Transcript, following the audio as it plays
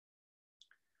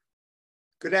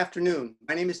Good afternoon.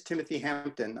 My name is Timothy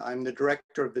Hampton. I'm the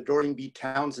director of the Doreen B.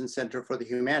 Townsend Center for the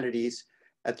Humanities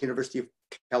at the University of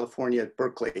California at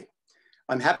Berkeley.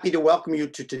 I'm happy to welcome you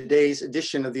to today's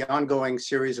edition of the ongoing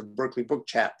series of Berkeley Book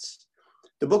Chats.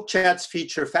 The book chats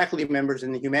feature faculty members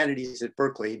in the humanities at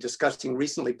Berkeley discussing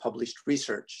recently published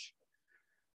research.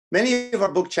 Many of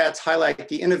our book chats highlight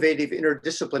the innovative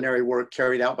interdisciplinary work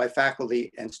carried out by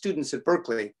faculty and students at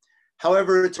Berkeley.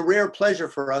 However, it's a rare pleasure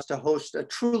for us to host a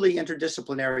truly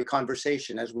interdisciplinary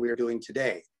conversation as we are doing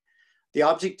today. The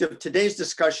object of today's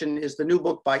discussion is the new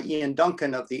book by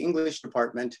Duncan of the English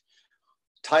department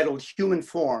titled Human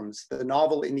Forms, the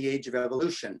Novel in the Age of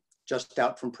Evolution, just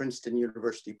out from Princeton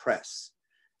University Press.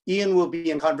 Ian will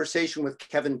be in conversation with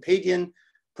Kevin Padian,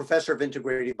 professor of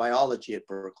integrative biology at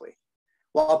Berkeley.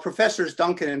 While professors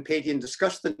Duncan and Padian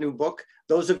discuss the new book,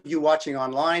 those of you watching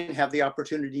online have the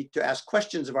opportunity to ask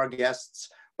questions of our guests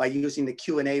by using the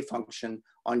Q&A function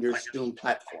on your Zoom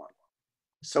platform.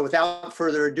 So without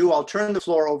further ado, I'll turn the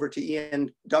floor over to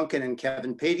Ian Duncan and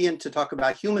Kevin Padian to talk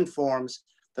about Human Forms,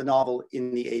 the Novel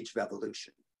in the Age of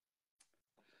Evolution.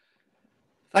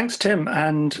 Thanks, Tim.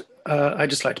 And I'd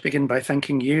just like to begin by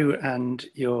thanking you and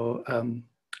your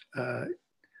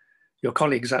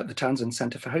colleagues at the Townsend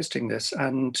Center for hosting this,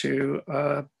 and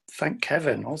to thank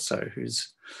Kevin also,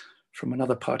 who's from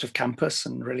another part of campus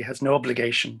and really has no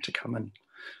obligation to come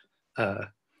and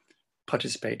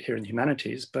participate here in the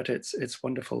humanities, but it's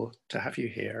wonderful to have you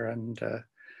here.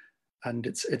 And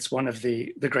it's one of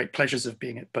the great pleasures of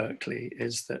being at Berkeley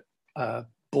is that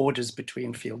borders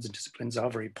between fields and disciplines are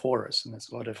very porous, and there's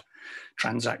a lot of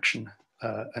transaction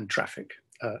and traffic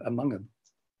among them.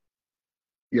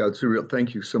 Yeah, it's a real,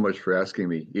 thank you so much for asking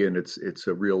me, Ian. It's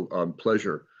a real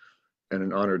pleasure and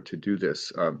an honor to do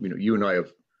this. You and I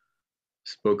have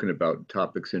spoken about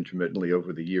topics intermittently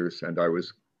over the years, and I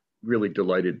was really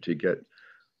delighted to get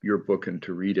your book and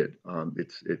to read it.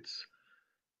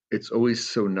 It's always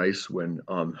so nice when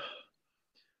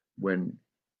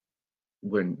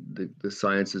the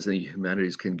sciences and the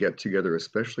humanities can get together,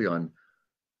 especially on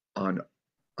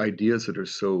ideas that are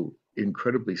so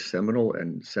incredibly seminal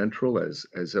and central as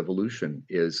evolution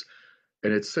is,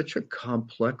 and it's such a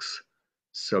complex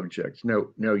subject.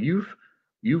 Now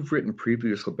you've written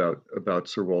previously about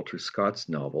Sir Walter Scott's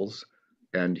novels,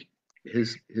 and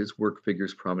his work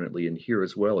figures prominently in here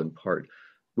as well, in part,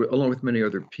 along with many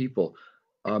other people.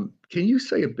 Can you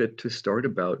say a bit to start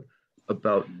about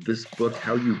this book?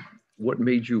 What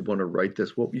made you want to write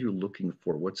this? What were you looking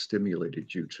for? What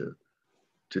stimulated you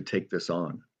to take this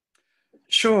on?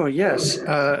 Sure, yes.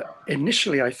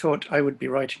 Initially, I thought I would be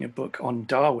writing a book on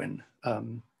Darwin.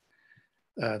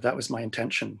 That was my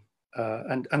intention.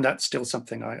 And that's still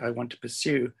something I want to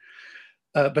pursue.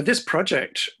 But this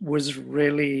project was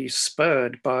really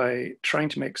spurred by trying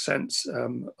to make sense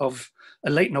of a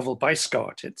late novel by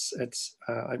Scott.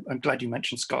 I'm glad you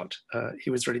mentioned Scott. He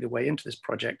was really the way into this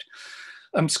project.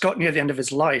 Scott, near the end of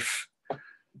his life,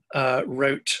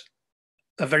 wrote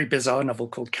a very bizarre novel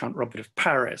called Count Robert of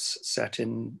Paris, set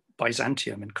in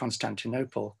Byzantium, in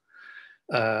Constantinople,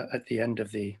 at the end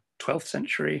of the 12th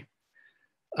century.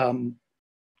 And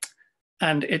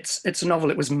it's a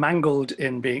novel. It was mangled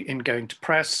in going to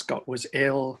press. Scott was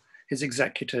ill. His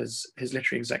executors, his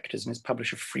literary executors and his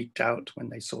publisher freaked out when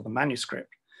they saw the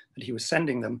manuscript that he was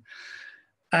sending them.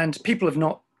 And people have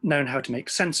not known how to make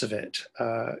sense of it.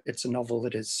 It's a novel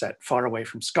that is set far away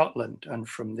from Scotland and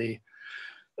from the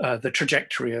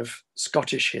trajectory of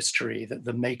Scottish history, that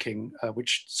the making,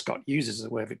 which Scott uses as a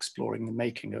way of exploring the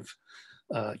making of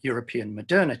European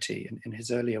modernity in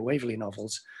his earlier Waverley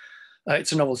novels.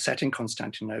 It's a novel set in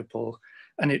Constantinople,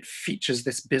 and it features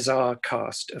this bizarre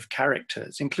cast of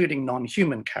characters, including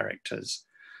non-human characters.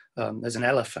 There's an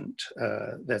elephant,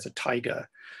 there's a tiger,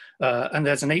 and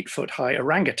there's an 8-foot-high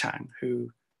orangutan who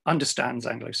understands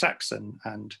Anglo-Saxon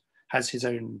and has his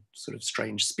own sort of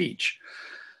strange speech.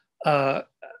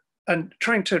 And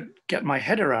trying to get my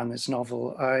head around this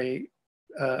novel,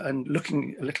 and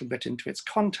looking a little bit into its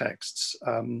contexts,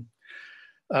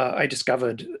 I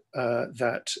discovered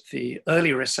that the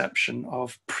early reception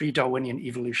of pre-Darwinian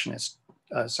evolutionist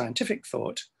scientific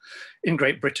thought in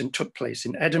Great Britain took place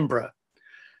in Edinburgh,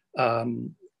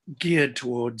 geared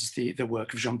towards the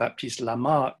work of Jean-Baptiste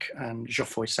Lamarck and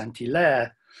Geoffroy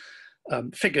Saint-Hilaire,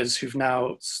 figures who've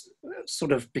now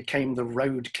sort of became the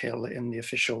roadkill in the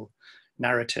official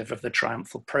narrative of the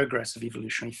triumphal progress of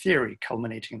evolutionary theory,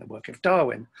 culminating in the work of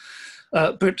Darwin,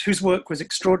 but whose work was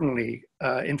extraordinarily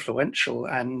influential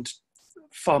and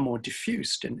far more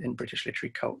diffused in British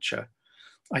literary culture,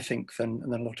 I think, than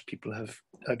a lot of people have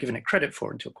given it credit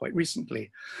for until quite recently.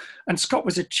 And Scott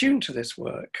was attuned to this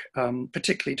work,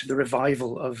 particularly to the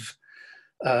revival of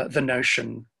the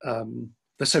notion,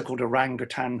 the so-called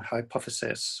orangutan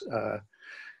hypothesis,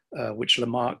 which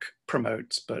Lamarck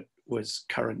promotes, but was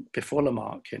current before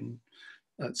Lamarck,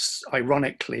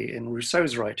 ironically in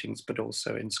Rousseau's writings, but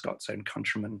also in Scott's own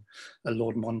countryman,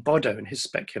 Lord Monboddo, in his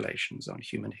speculations on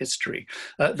human history.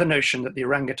 The notion that the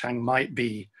orangutan might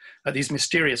be these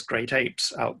mysterious great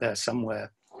apes out there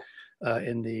somewhere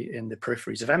in the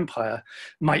peripheries of empire,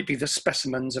 might be the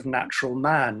specimens of natural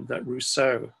man that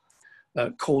Rousseau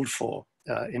called for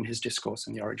in his discourse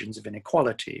on the origins of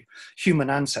inequality,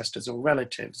 human ancestors or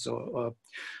relatives, or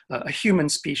a human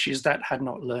species that had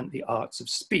not learnt the arts of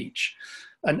speech.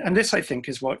 And this, I think,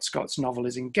 is what Scott's novel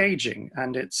is engaging,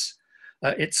 and it's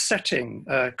setting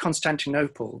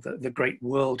Constantinople, the great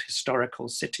world historical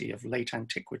city of late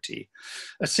antiquity,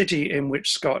 a city in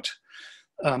which Scott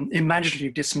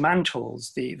imaginatively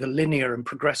dismantles the linear and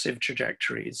progressive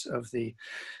trajectories of the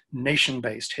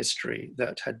nation-based history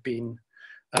that had been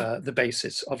the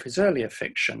basis of his earlier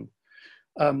fiction.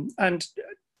 And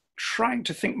trying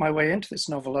to think my way into this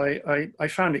novel, I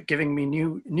found it giving me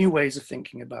new ways of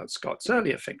thinking about Scott's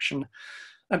earlier fiction,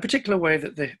 a particular way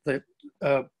that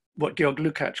what Georg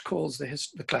Lukács calls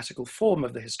the classical form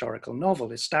of the historical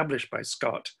novel, established by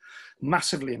Scott,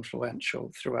 massively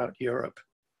influential throughout Europe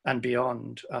and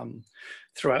beyond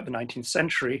throughout the 19th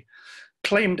century,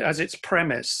 claimed as its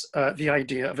premise the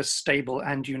idea of a stable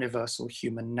and universal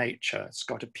human nature.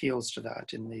 Scott appeals to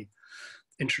that in the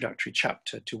introductory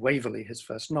chapter to Waverley, his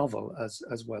first novel,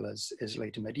 as well as his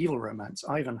later medieval romance,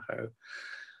 Ivanhoe.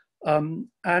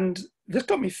 And this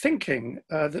got me thinking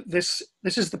that this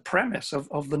is the premise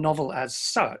of the novel as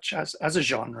such, as a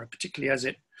genre, particularly as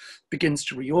it begins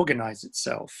to reorganize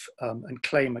itself and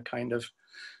claim a kind of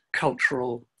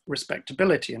cultural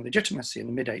respectability and legitimacy in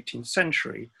the mid-18th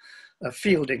century.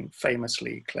 Fielding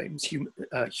famously claims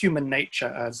human nature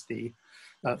as the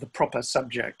proper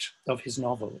subject of his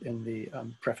novel in the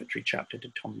prefatory chapter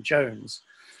to Tom Jones.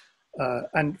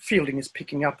 And Fielding is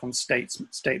picking up on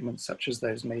statements such as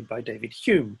those made by David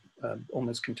Hume,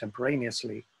 almost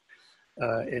contemporaneously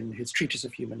in his Treatise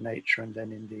of Human Nature and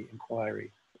then in the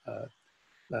Inquiry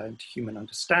into Human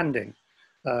Understanding,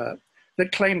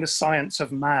 that claim the science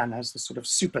of man as the sort of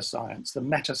super science, the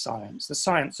meta science, the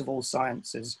science of all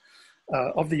sciences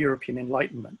of the European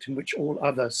Enlightenment, in which all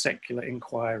other secular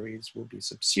inquiries will be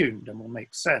subsumed and will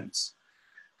make sense.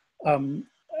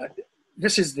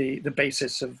 This is the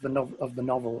basis of the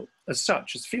novel as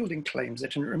such, as Fielding claims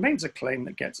it, and it remains a claim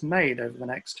that gets made over the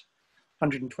next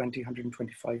 120,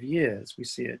 125 years. We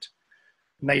see it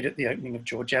made at the opening of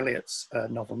George Eliot's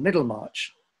novel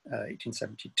Middlemarch,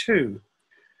 1872,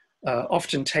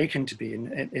 often taken to be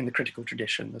in the critical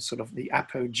tradition, the sort of the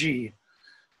apogee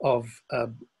of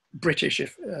British,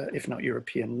 if not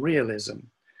European, realism.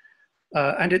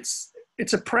 And it's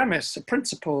a premise, a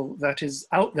principle that is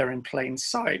out there in plain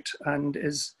sight and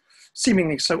is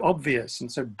seemingly so obvious and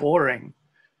so boring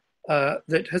that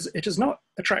it has not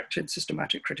attracted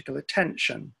systematic critical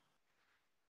attention.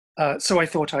 So I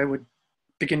thought I would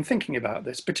begin thinking about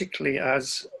this, particularly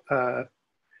as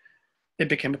it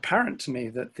became apparent to me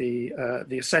that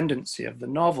the ascendancy of the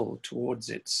novel towards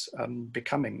its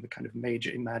becoming the kind of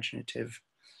major imaginative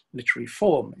literary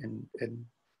form in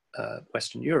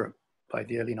Western Europe by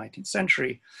the early 19th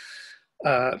century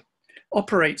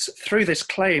operates through this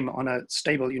claim on a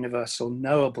stable, universal,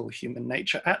 knowable human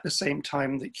nature, at the same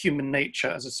time that human nature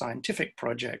as a scientific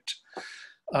project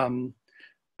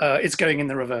is going in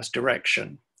the reverse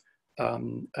direction,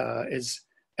 is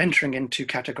entering into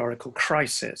categorical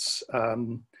crisis.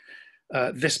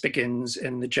 This begins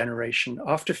in the generation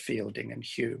after Fielding and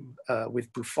Hume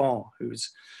with Buffon,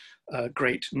 whose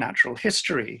great natural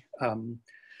history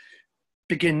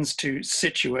begins to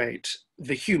situate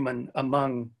the human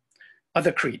among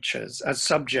other creatures as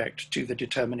subject to the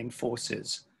determining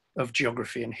forces of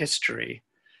geography and history.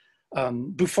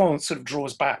 Buffon sort of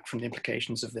draws back from the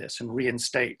implications of this and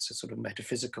reinstates a sort of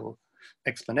metaphysical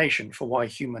explanation for why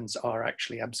humans are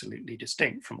actually absolutely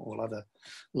distinct from all other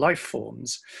life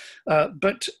forms.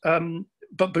 But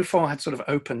Buffon had sort of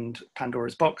opened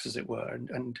Pandora's box, as it were,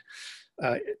 and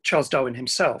Charles Darwin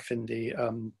himself in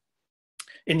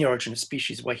the Origin of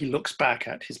Species, where he looks back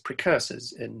at his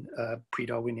precursors in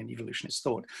pre-Darwinian evolutionist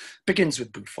thought, begins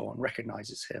with Buffon,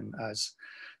 recognizes him as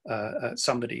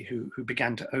somebody who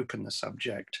began to open the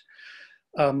subject.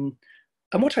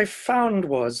 And what I found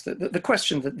was that the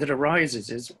question that arises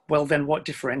is, well, then what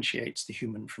differentiates the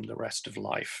human from the rest of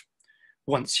life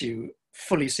once you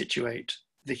fully situate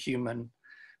the human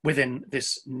within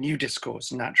this new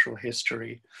discourse, natural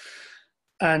history?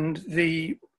 And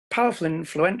the powerful and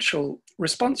influential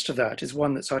response to that is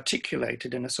one that's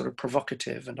articulated in a sort of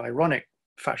provocative and ironic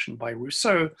fashioned by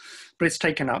Rousseau, but it's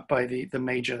taken up by the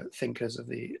major thinkers of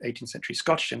the 18th century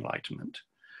Scottish Enlightenment,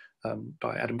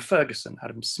 by Adam Ferguson,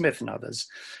 Adam Smith, and others,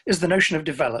 is the notion of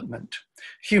development.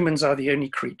 Humans are the only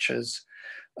creatures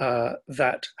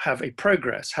that have a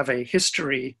progress, have a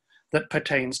history that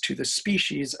pertains to the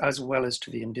species as well as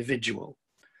to the individual.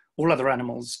 All other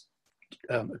animals,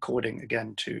 according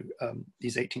again to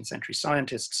these 18th century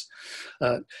scientists,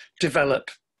 develop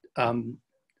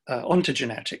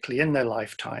ontogenetically in their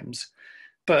lifetimes,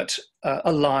 but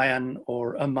a lion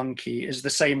or a monkey is the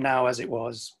same now as it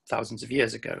was thousands of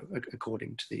years ago,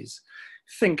 according to these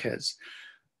thinkers.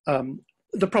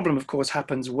 The problem, of course,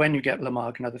 happens when you get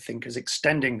Lamarck and other thinkers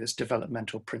extending this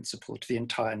developmental principle to the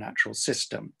entire natural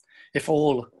system. If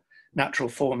all natural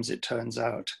forms, it turns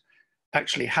out,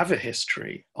 actually have a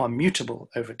history, are mutable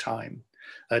over time,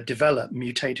 develop,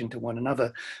 mutate into one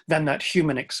another, then that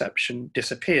human exception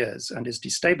disappears and is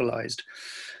destabilized.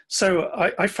 So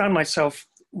I found myself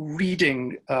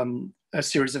reading a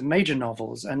series of major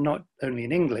novels, and not only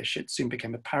in English. It soon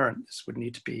became apparent this would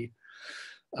need to be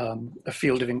a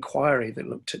field of inquiry that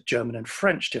looked at German and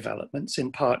French developments,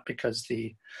 in part because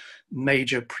the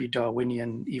major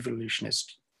pre-Darwinian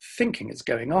evolutionist thinking is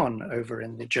going on over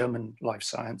in the German life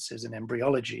sciences and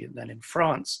embryology, and then in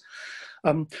France,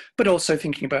 but also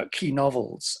thinking about key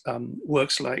novels,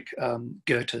 works like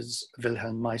Goethe's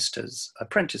Wilhelm Meister's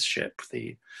Apprenticeship,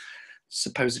 the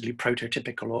supposedly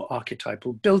prototypical or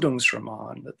archetypal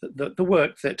Bildungsroman, the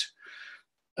work that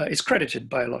is credited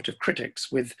by a lot of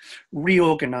critics with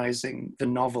reorganizing the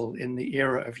novel in the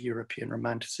era of European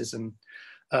Romanticism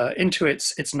into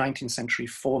its 19th century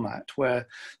format, where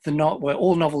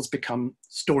all novels become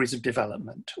stories of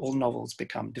development, all novels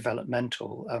become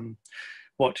developmental.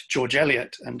 What George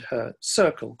Eliot and her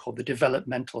circle called the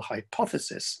developmental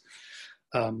hypothesis,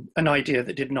 an idea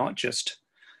that did not just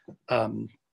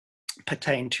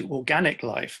pertain to organic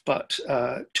life, but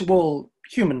to all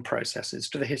human processes,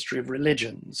 to the history of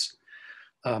religions,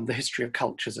 the history of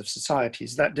cultures, of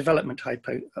societies. That development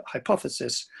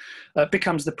hypothesis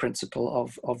becomes the principle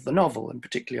of the novel, and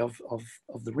particularly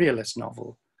of the realist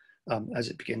novel, as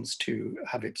it begins to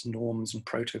have its norms and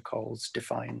protocols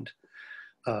defined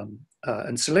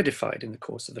and solidified in the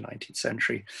course of the 19th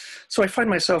century. So I find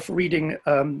myself reading,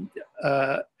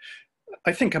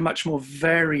 I think, a much more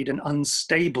varied and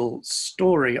unstable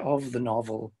story of the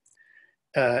novel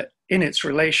in its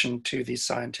relation to these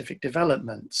scientific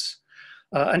developments.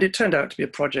 And it turned out to be a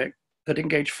project that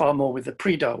engaged far more with the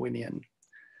pre-Darwinian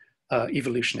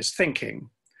evolutionist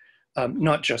thinking,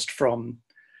 not just from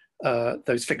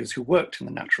those figures who worked in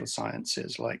the natural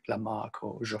sciences like Lamarck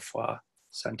or Geoffroy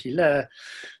Saint-Hilaire,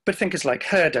 but thinkers like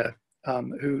Herder,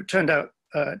 who turned out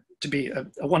to be a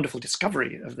wonderful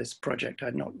discovery of this project. I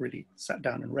had not really sat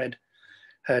down and read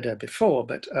Herder before,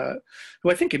 but who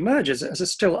I think emerges as a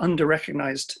still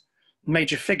under-recognized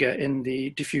major figure in the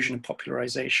diffusion and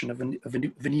popularization of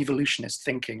an evolutionist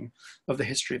thinking of the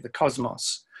history of the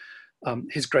cosmos.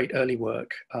 His great early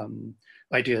work,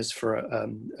 Ideas for a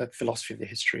Philosophy of the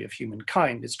History of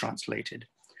Humankind, is translated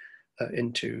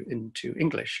into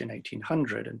English in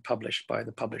 1800 and published by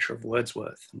the publisher of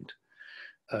Wordsworth and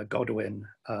Godwin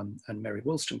and Mary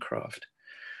Wollstonecraft.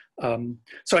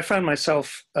 So I found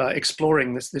myself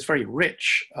exploring this very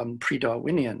rich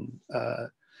pre-Darwinian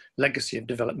legacy of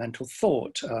developmental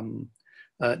thought,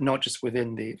 not just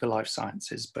within the life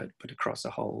sciences, but across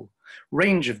a whole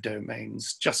range of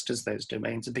domains, just as those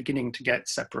domains are beginning to get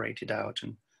separated out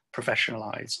and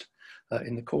professionalized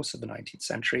in the course of the 19th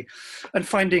century, and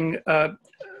finding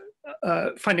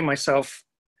myself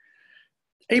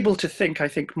able to think, I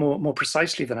think, more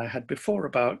precisely than I had before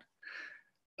about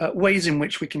ways in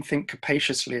which we can think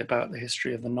capaciously about the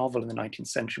history of the novel in the 19th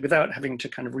century without having to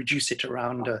kind of reduce it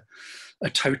around a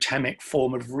totemic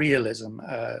form of realism,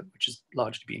 which is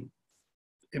largely being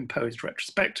imposed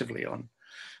retrospectively on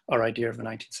our idea of the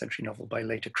 19th century novel by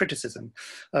later criticism,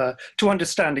 to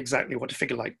understand exactly what a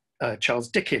figure like Charles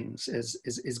Dickens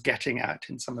is getting at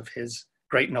in some of his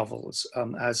great novels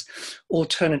as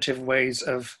alternative ways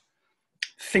of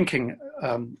thinking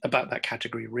about that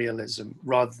category realism,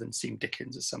 rather than seeing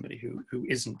Dickens as somebody who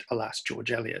isn't, alas,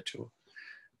 George Eliot, or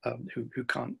who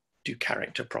can't do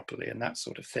character properly and that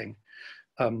sort of thing.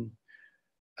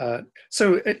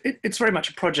 So it's very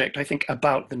much a project, I think,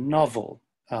 about the novel,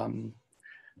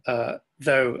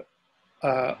 though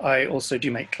I also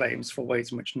do make claims for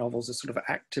ways in which novels are sort of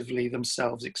actively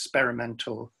themselves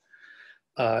experimental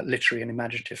literary and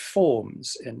imaginative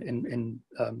forms in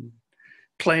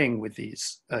playing with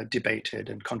these debated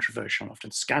and controversial, often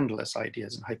scandalous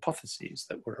ideas and hypotheses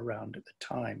that were around at the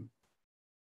time.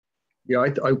 Yeah,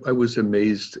 I was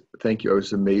amazed. Thank you. I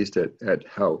was amazed at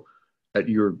how, at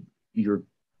your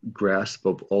grasp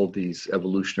of all these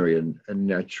evolutionary and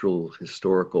natural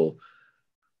historical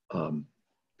um,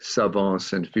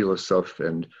 savants and philosophes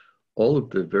and all of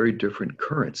the very different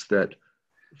currents that,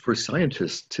 for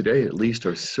scientists today at least,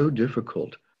 are so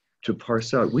difficult to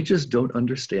parse out. We just don't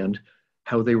understand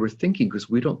how they were thinking because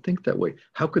we don't think that way.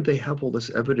 How could they have all this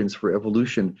evidence for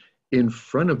evolution in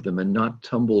front of them and not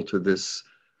tumble to this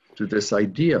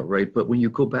idea, right? But when you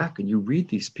go back and you read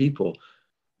these people,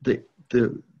 the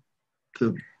the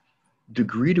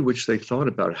degree to which they thought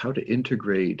about how to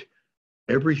integrate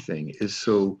everything is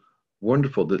so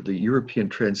wonderful. That the European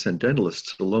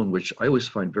transcendentalists alone, which I always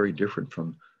find very different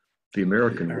from the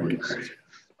American ones,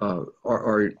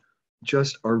 are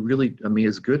just are really. I mean,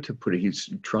 it's good to put it. He's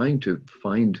trying to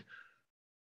find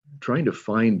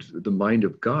the mind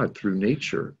of God through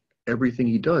nature. Everything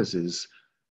he does is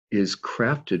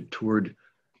crafted toward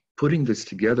putting this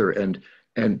together, and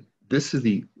this is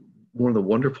the one of the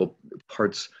wonderful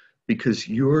parts, because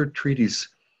your treatise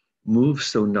moves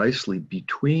so nicely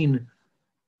between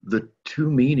the two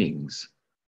meanings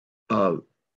of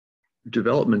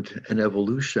development and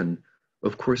evolution.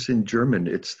 Of course, in German,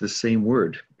 it's the same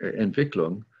word,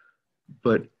 Entwicklung,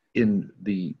 but in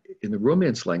the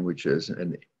Romance languages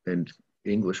and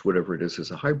English, whatever it is,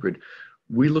 as a hybrid,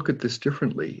 we look at this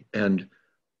differently. And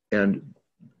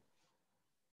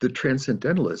the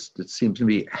transcendentalists, it seems to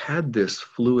me, had this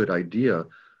fluid idea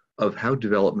of how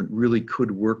development really could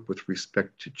work with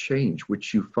respect to change,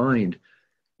 which you find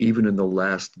even in the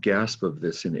last gasp of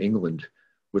this in England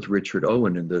with Richard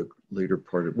Owen in the later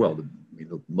part of, well,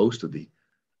 most of the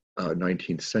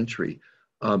 19th century.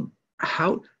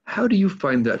 How do you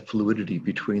find that fluidity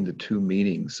between the two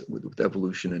meanings with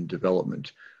evolution and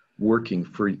development working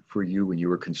for you when you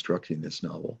were constructing this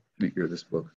novel, this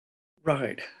book?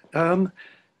 Right.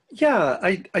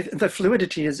 Yeah, the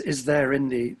fluidity is there in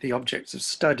the objects of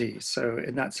study. So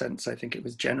in that sense, I think it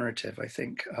was generative. I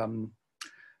think,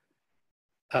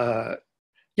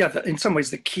 yeah, in some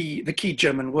ways, the key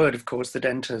German word, of course, that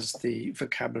enters the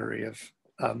vocabulary of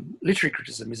literary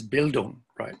criticism is Bildung,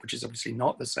 right, which is obviously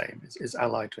not the same, is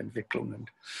allied to Entwicklung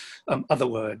and other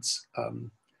words.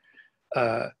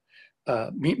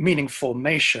 Meaning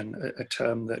formation, a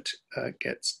term that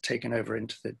gets taken over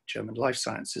into the German life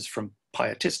sciences from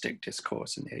pietistic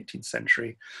discourse in the 18th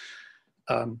century,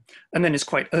 and then is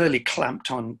quite early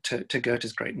clamped on to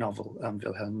Goethe's great novel,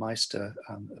 Wilhelm Meister,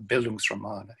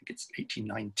 Bildungsroman. I think it's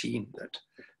 1819 that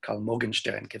Karl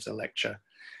Morgenstern gives a lecture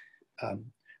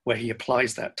where he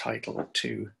applies that title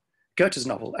to Goethe's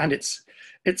novel, and it's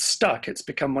stuck. It's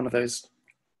become one of those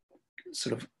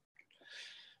sort of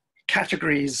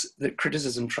categories that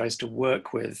criticism tries to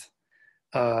work with,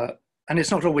 and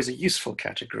it's not always a useful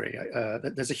category.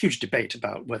 There's a huge debate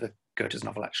about whether Goethe's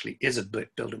novel actually is a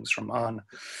Bildungsroman,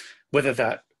 whether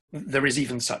there is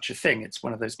even such a thing. It's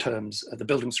one of those terms, the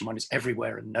Bildungsroman is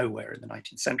everywhere and nowhere in the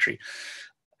 19th century.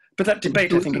 But that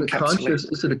debate, so I think,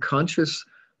 encapsulates... Is it a conscious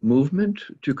movement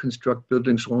to construct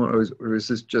Bildungsroman, or is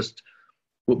this just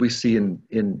what we see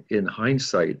in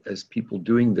hindsight as people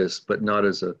doing this, but not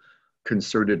as a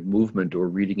concerted movement or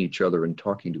reading each other and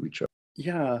talking to each other?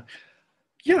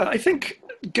 Yeah, I think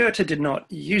Goethe did not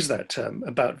use that term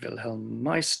about Wilhelm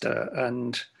Meister,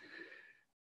 and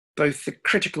both the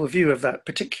critical view of that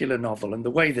particular novel and the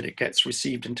way that it gets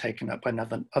received and taken up by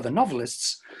other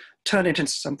novelists turn it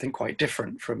into something quite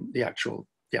different from the actual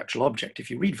object.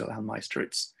 If you read Wilhelm Meister,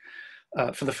 it's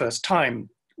for the first time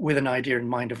with an idea in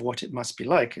mind of what it must be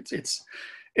like.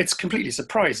 It's completely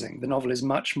surprising. The novel is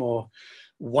much more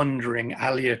wandering,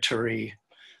 aleatory,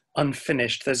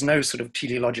 unfinished. There's no sort of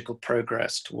teleological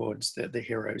progress towards the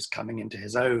hero's coming into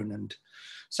his own and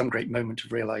some great moment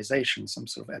of realization, some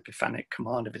sort of epiphanic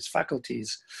command of his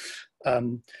faculties,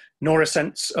 nor a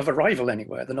sense of arrival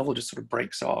anywhere. The novel just sort of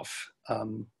breaks off.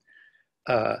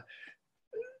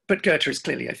 But Goethe is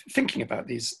clearly thinking about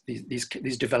these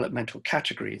developmental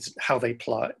categories, how they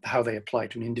apply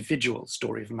to an individual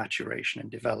story of maturation and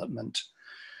development,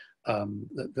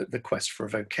 the quest for a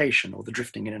vocation or the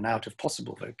drifting in and out of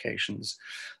possible vocations,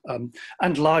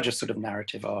 and larger sort of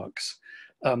narrative arcs.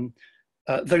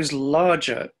 Those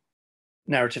larger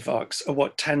narrative arcs are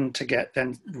what tend to get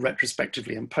then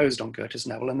retrospectively imposed on Goethe's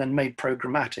novel and then made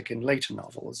programmatic in later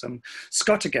novels.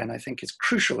 Scott, again, I think is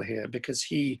crucial here because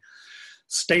he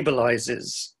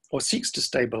stabilizes or seeks to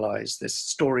stabilize this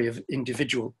story of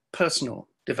individual personal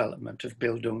development of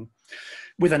Bildung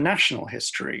with a national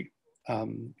history.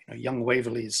 Young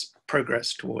Waverley's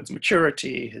progress towards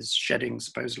maturity, his shedding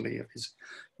supposedly of his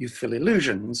youthful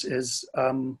illusions is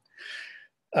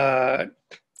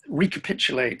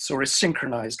recapitulates or is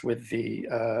synchronized with the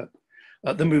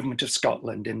movement of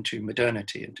Scotland into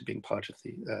modernity, into being part of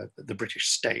the British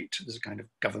state. There's a kind of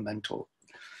governmental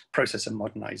process of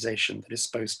modernization that is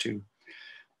supposed to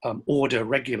order,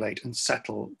 regulate, and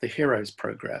settle the hero's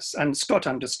progress. And Scott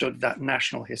understood that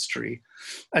national history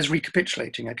as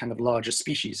recapitulating a kind of larger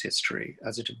species history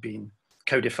as it had been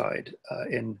codified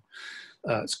in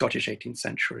Scottish 18th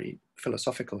century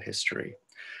philosophical history.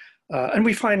 And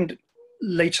we find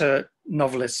later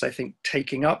novelists, I think,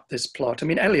 taking up this plot. I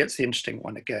mean, Eliot's the interesting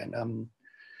one again,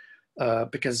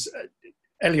 because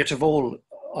Eliot, of all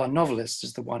our novelists,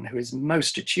 is the one who is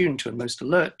most attuned to and most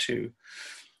alert to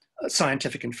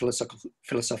scientific and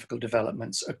philosophical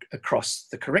developments across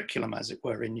the curriculum, as it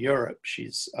were, in Europe.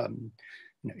 She's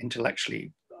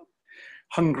intellectually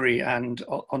hungry and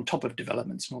on top of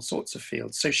developments in all sorts of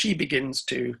fields. So she begins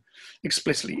to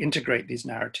explicitly integrate these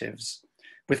narratives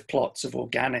with plots of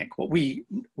organic, what we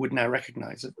would now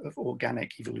recognize of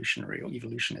organic evolutionary or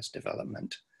evolutionist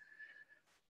development.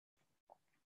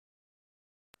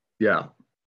 Yeah.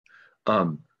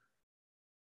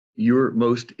 You're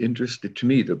most interested, to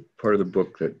me, the part of the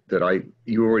book that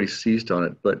you already seized on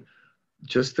it, but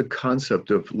just the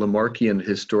concept of Lamarckian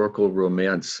historical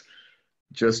romance,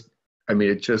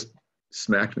 it just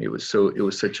smacked me. It was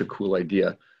such a cool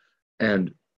idea.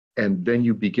 And then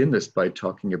you begin this by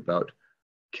talking about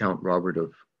Count Robert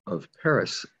of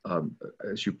Paris,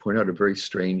 as you point out, a very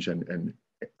strange and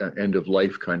end of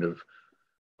life kind of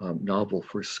novel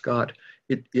for Scott.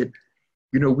 We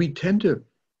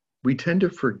tend to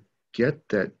forget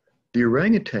that the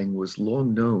orangutan was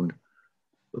long known,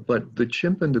 but the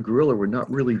chimp and the gorilla were not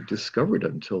really discovered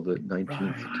until the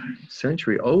 19th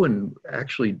century. Owen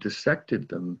actually dissected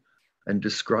them and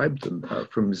described them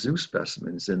from zoo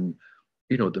specimens in,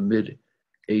 the mid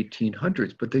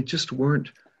 1800s, but they just weren't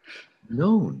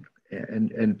known.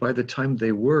 And by the time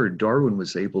they were, Darwin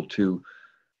was able to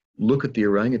look at the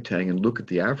orangutan and look at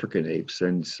the African apes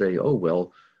and say, oh,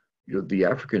 well, the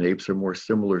African apes are more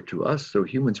similar to us, so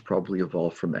humans probably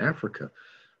evolved from Africa.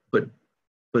 But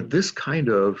this kind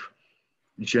of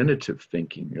genitive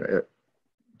thinking,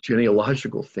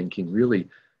 genealogical thinking, really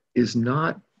is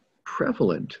not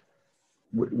prevalent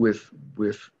with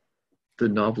the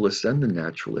novelist and the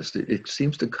naturalist. It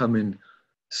seems to come in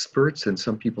spurts, and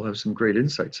some people have some great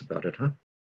insights about it, huh?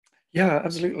 Yeah,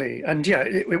 absolutely. And yeah,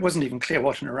 it wasn't even clear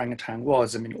what an orangutan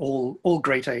was. I mean, all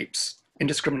great apes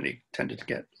indiscriminately tended to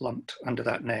get lumped under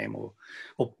that name, or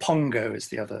pongo is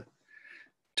the other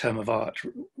term of art,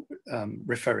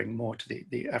 referring more to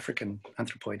the African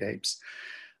anthropoid apes.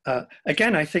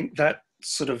 Again, I think that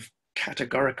sort of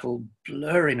categorical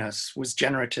blurriness was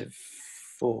generative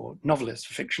for novelists,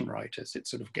 for fiction writers. It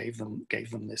sort of gave them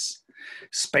this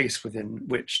space within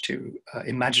which to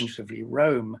imaginatively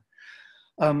roam.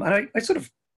 And I sort of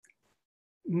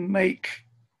make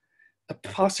a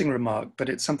passing remark, but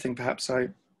it's something perhaps I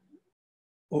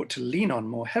ought to lean on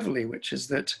more heavily, which is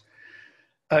that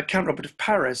Count Robert of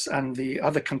Paris and the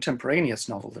other contemporaneous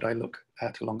novel that I look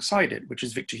at alongside it, which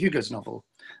is Victor Hugo's novel,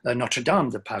 Notre Dame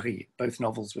de Paris, both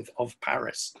novels with of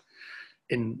Paris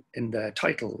in their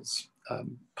titles,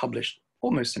 published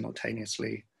almost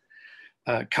simultaneously,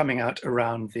 coming out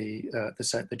around the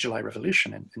July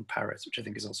Revolution in Paris, which I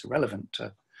think is also relevant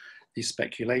to these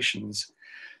speculations.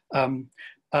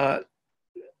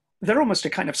 They're almost a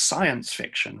kind of science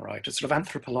fiction, right? A sort of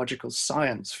anthropological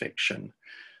science fiction.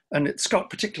 And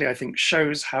Scott particularly, I think,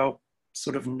 shows how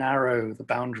sort of narrow the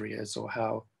boundary is, or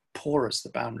how porous the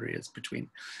boundary is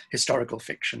between historical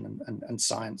fiction and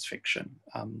science fiction.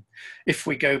 If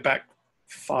we go back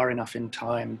far enough in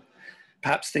time,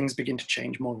 perhaps things begin to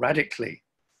change more radically.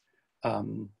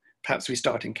 Perhaps we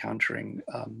start encountering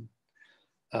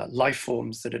life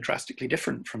forms that are drastically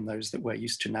different from those that we're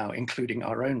used to now, including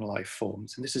our own life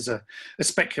forms. And this is a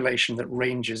speculation that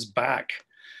ranges back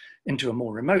into a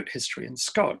more remote history in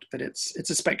Scott, but it's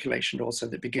a speculation also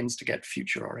that begins to get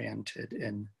future-oriented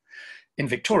in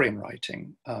Victorian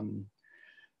writing.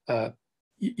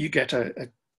 You get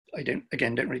I don't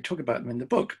really talk about them in the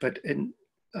book, but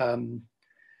from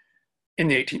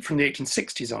the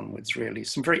 1860s onwards, really,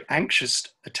 some very anxious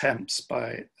attempts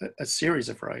by a series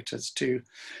of writers to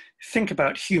think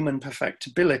about human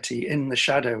perfectibility in the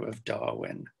shadow of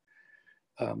Darwin.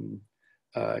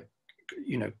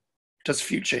 Does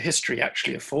future history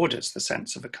actually afford us the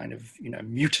sense of a kind of,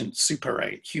 mutant super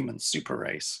race, human super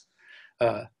race,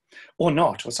 or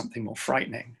not, or something more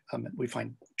frightening? We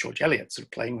find George Eliot sort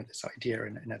of playing with this idea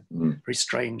in a very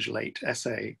strange late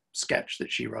essay sketch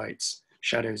that she writes,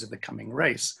 Shadows of the Coming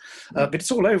Race. But it's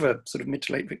all over sort of mid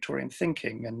to late Victorian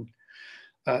thinking, and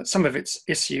some of its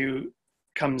issue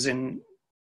comes in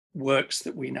works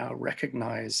that we now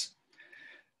recognize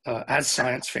as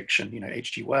science fiction,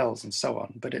 H.G. Wells and so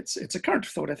on. But it's a current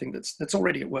of thought, I think, that's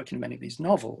already at work in many of these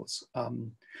novels,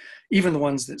 even the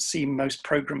ones that seem most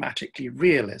programmatically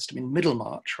realist. I mean,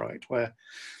 Middlemarch, right, where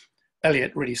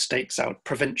Eliot really stakes out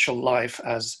provincial life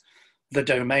as the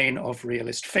domain of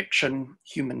realist fiction.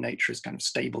 Human nature is kind of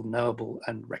stable, knowable,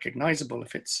 and recognizable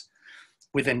if it's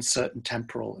within certain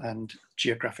temporal and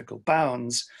geographical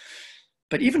bounds.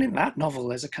 But even in that novel,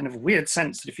 there's a kind of weird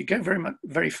sense that if you go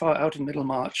very far out of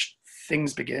Middlemarch,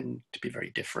 things begin to be very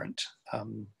different.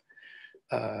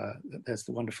 There's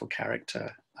the wonderful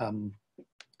character,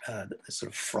 the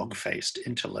sort of frog-faced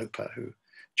interloper,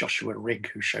 Joshua Rigg,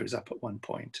 who shows up at one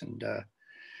point, and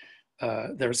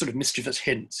there are sort of mischievous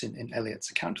hints in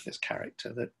Eliot's account of this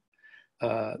character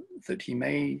that he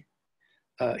may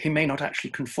not actually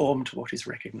conform to what is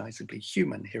recognizably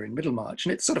human here in Middlemarch.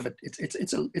 And it's sort of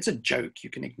it's a joke. You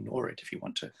can ignore it if you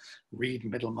want to read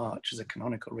Middlemarch as a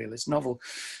canonical realist novel,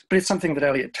 but it's something that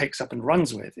Eliot takes up and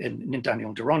runs with in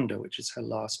Daniel Deronda, which is her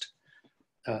last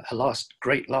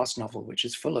great novel, which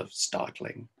is full of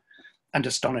startling and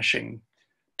astonishing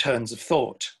turns of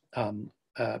thought,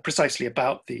 precisely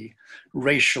about the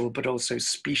racial but also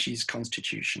species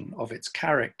constitution of its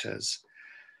characters.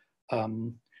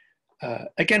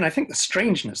 Again, I think the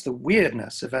strangeness, the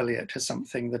weirdness of Eliot is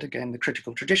something that, again, the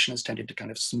critical tradition has tended to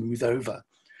kind of smooth over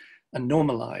and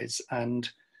normalize. And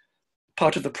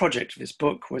part of the project of this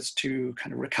book was to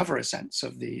kind of recover a sense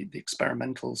of the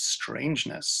experimental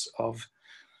strangeness of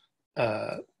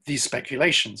these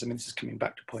speculations. I mean, this is coming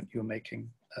back to a point you were making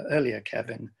earlier,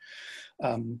 Kevin,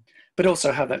 but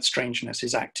also how that strangeness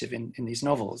is active in these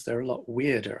novels. They're a lot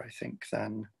weirder, I think,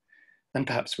 than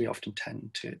perhaps we often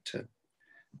tend to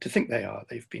think they are.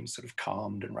 They've been sort of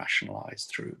calmed and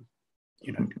rationalized through,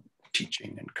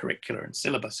 teaching and curricula and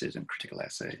syllabuses and critical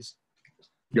essays.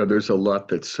 Yeah, there's a lot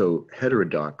that's so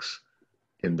heterodox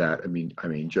in that. I mean,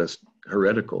 just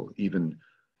heretical. Even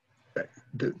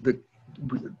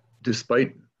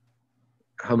despite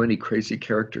how many crazy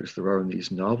characters there are in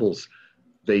these novels,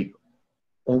 they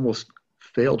almost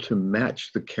fail to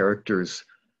match the characters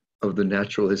of the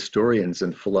natural historians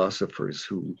and philosophers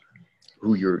who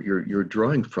you're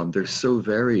drawing from. They're so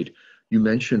varied. You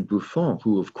mentioned Buffon,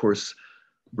 who of course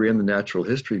ran the Natural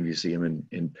History Museum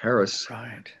in Paris,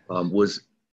 right. Was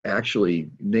actually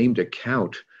named a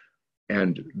count,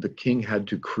 and the king had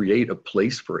to create a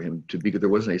place for him to be, because there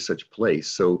wasn't a such place.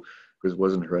 So, because it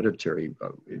wasn't hereditary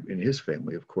in his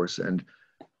family, of course. And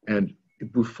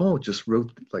Buffon just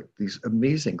wrote like these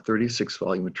amazing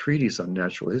 36-volume treatises on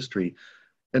natural history.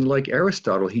 And like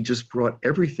Aristotle, he just brought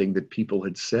everything that people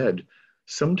had said,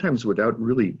 sometimes without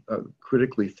really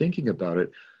critically thinking about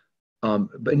it.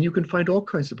 And you can find all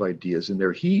kinds of ideas in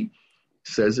there. He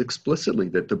says explicitly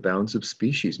that the bounds of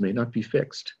species may not be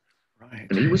fixed. Right.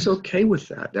 And he was okay with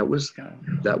that. That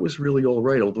was really all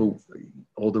right.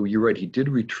 Although you're right, he did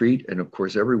retreat. And of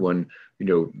course, everyone,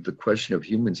 the question of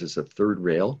humans is a third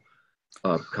rail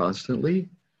constantly,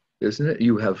 isn't it?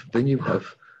 You have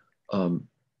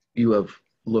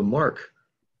Lamarck,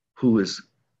 who is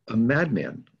a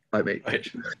madman. I mean, right.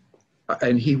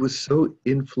 And he was so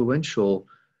influential.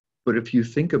 But if you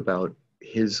think about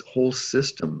his whole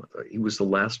system, he was the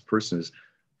last person, as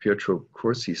Pietro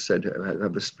Corsi said, to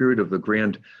have the spirit of the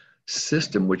grand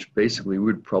system, which basically we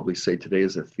would probably say today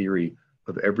is a theory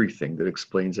of everything that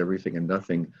explains everything and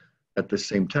nothing at the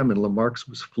same time. And Lamarck's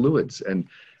was fluids. And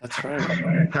that's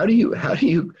right. How do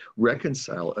you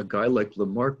reconcile a guy like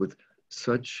Lamarck with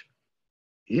such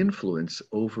influence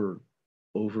over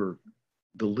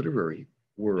the literary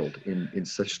world in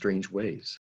such strange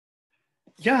ways?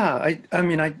 Yeah,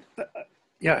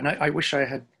 I wish I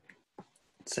had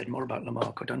said more about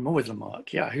Lamarck or done more with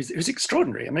Lamarck. Yeah, who's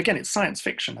extraordinary. I mean, again, it's science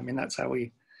fiction. I mean, that's how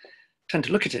we tend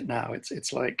to look at it now.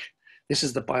 It's like this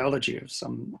is the biology of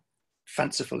some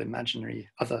fanciful, imaginary,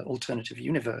 other alternative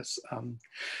universe.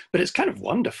 But it's kind of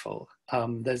wonderful.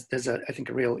 There's I think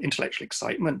a real intellectual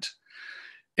excitement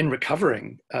in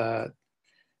recovering, the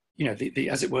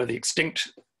as it were, the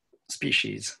extinct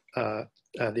species, the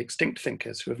extinct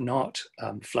thinkers who have not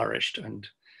flourished and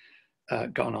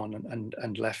gone on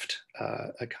and left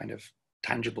a kind of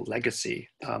tangible legacy.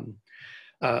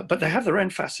 But they have their own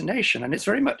fascination, and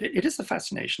it is the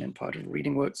fascination in part of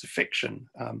reading works of fiction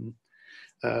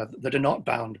that are not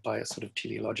bound by a sort of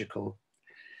teleological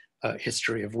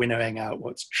history of winnowing out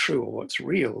what's true or what's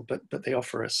real, but they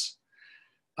offer us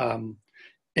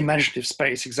imaginative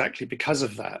space exactly because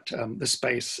of that, the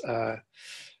space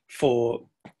for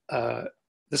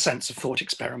the sense of thought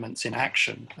experiments in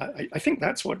action. I think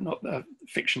that's what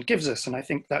fiction gives us. And I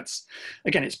think that's,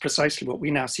 again, it's precisely what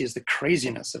we now see as the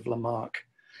craziness of Lamarck,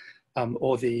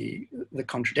 or the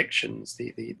contradictions,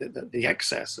 the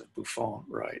excess of Buffon,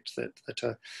 right? That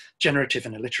are generative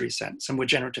in a literary sense, and were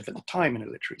generative at the time in a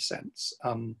literary sense.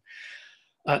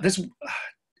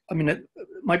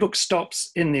 My book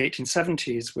stops in the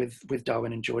 1870s with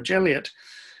Darwin and George Eliot,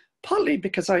 partly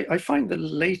because I find the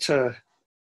later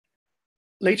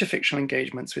fictional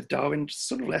engagements with Darwin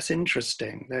sort of less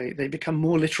interesting. They become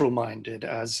more literal minded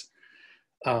as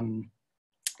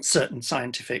certain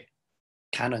scientific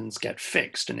canons get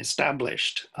fixed and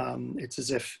established. It's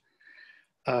as if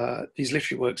these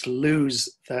literary works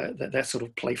lose their sort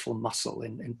of playful muscle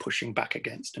in pushing back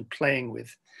against and playing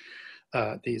with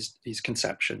these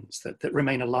conceptions that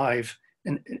remain alive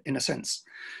in a sense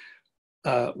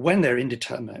when they're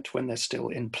indeterminate, when they're still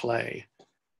in play.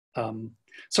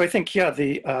 So I think, yeah,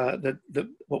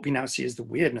 what we now see is the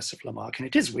weirdness of Lamarck, and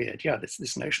it is weird, yeah,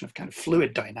 this notion of kind of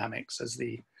fluid dynamics as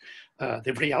the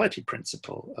reality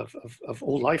principle of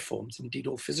all life forms, indeed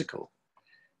all physical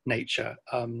nature,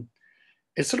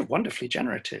 is sort of wonderfully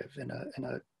generative in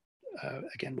a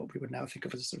again, what we would now think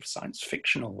of as a sort of science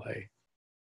fictional way.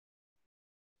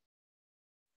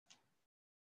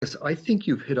 Yes, I think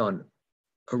you've hit on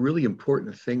a really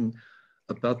important thing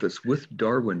about this with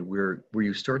Darwin, where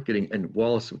you start getting, and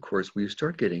Wallace, of course, where you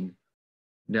start getting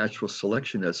natural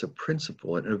selection as a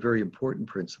principle, and a very important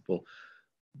principle.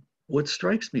 What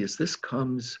strikes me is this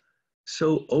comes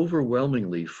so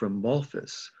overwhelmingly from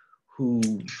Malthus,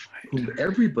 whom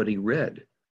everybody read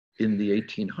in the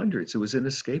 1800s. It was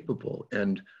inescapable.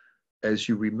 And as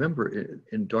you remember,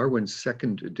 in Darwin's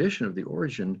second edition of The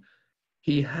Origin,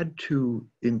 he had to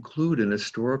include an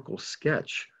historical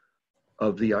sketch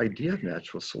of the idea of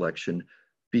natural selection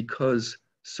because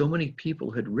so many people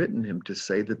had written him to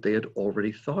say that they had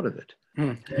already thought of it.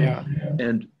 Yeah.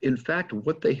 And in fact,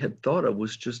 what they had thought of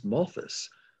was just Malthus,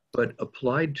 but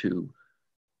applied to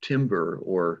timber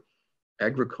or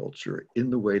agriculture in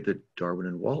the way that Darwin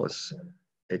and Wallace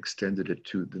extended it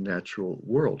to the natural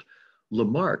world.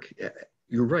 Lamarck,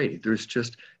 you're right, there's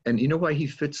just, and you know why he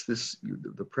fits this,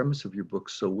 the premise of your book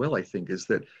so well, I think, is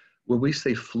that when we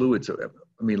say fluids,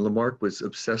 I mean, Lamarck was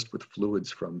obsessed with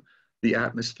fluids, from the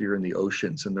atmosphere and the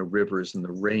oceans and the rivers and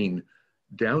the rain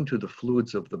down to the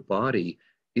fluids of the body.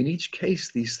 In each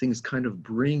case, these things kind of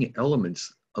bring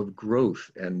elements of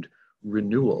growth and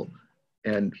renewal.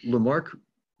 And Lamarck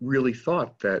really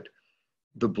thought that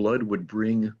the blood would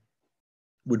bring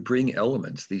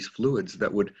elements, these fluids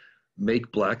that would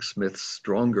make blacksmiths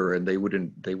stronger, and they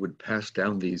would pass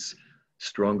down these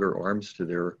stronger arms to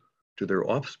their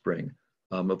offspring.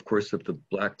 Of course, if the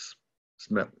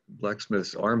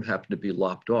blacksmith's arm happened to be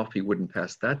lopped off, he wouldn't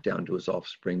pass that down to his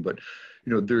offspring. But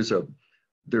you know, there's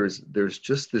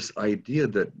just this idea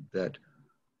that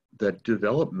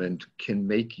development can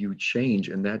make you change,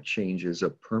 and that change is a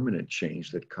permanent change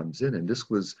that comes in. And this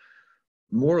was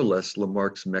more or less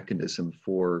Lamarck's mechanism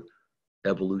for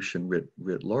evolution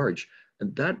writ large.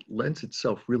 And that lends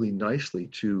itself really nicely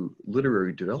to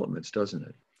literary developments, doesn't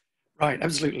it? Right,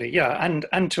 absolutely, yeah,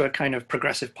 and to a kind of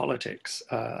progressive politics.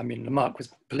 I mean, Lamarck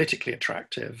was politically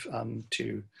attractive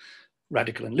to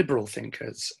radical and liberal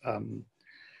thinkers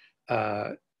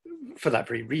for that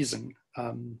very reason.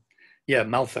 Yeah,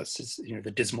 Malthus is, you know,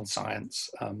 the dismal science.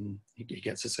 He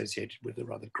gets associated with a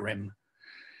rather grim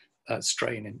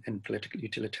strain in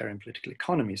utilitarian political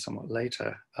economy somewhat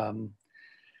later.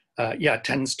 Yeah, it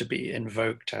tends to be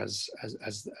invoked as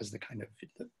the kind of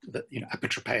you know,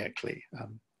 apotropaically.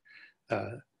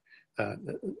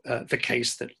 The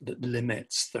case that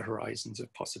limits the horizons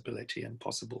of possibility and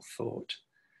possible thought.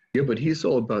 Yeah, but he's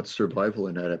all about survival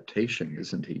and adaptation,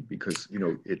 isn't he? Because, you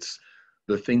know, it's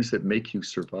the things that make you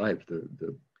survive.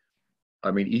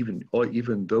 I mean,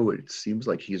 even though it seems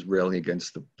like he's railing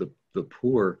against the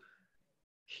poor,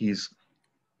 he's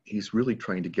really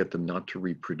trying to get them not to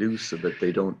reproduce so that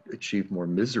they don't achieve more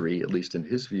misery, at least in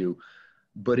his view.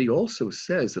 But he also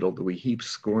says that although he heaps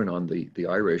scorn on the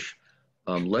Irish,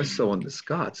 less so on the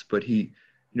Scots, but he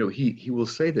will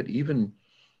say that even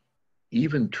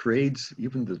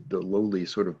the lowly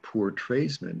sort of poor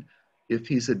tradesman, if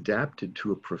he's adapted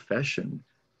to a profession,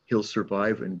 he'll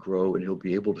survive and grow, and he'll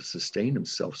be able to sustain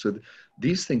himself. So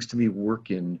these things to me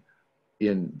work in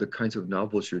the kinds of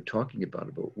novels you're talking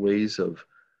about ways of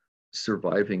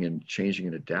surviving and changing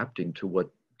and adapting to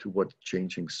what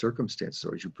changing circumstances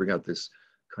are. As you bring out this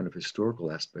kind of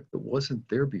historical aspect that wasn't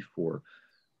there before.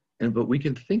 But we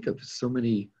can think of so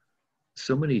many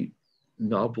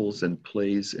novels and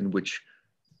plays in which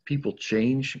people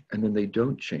change and then they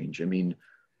don't change. I mean,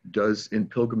 does in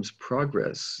Pilgrim's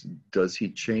Progress, does he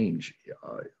change?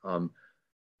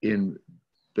 In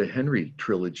the Henry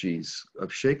trilogies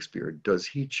of Shakespeare, does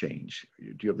he change?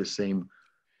 Do you have the same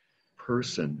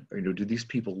person? You know, do these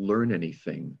people learn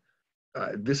anything?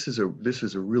 This is a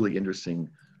really interesting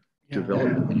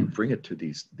development when you bring it to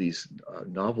these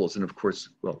novels. And of course,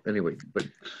 well, anyway, but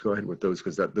go ahead with those,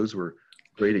 because those were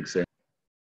great examples.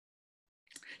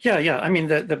 Yeah. I mean,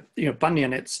 the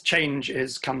Bunyan, its change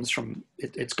comes from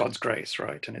it's God's grace,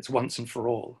 right? And it's once and for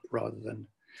all, rather than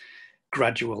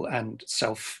gradual and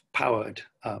self-powered.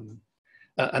 And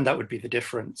that would be the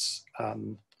difference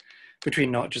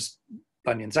between not just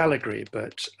Bunyan's allegory,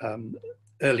 but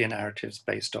earlier narratives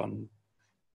based on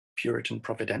Puritan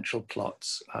providential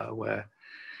plots, where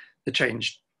the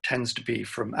change tends to be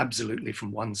absolutely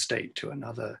from one state to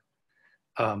another.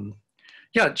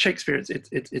 Shakespeare,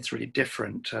 it's really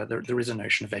different. There is a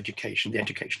notion of education, the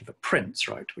education of a prince,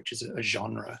 right, which is a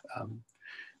genre,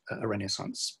 a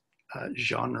Renaissance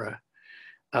genre.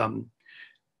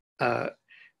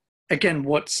 Again,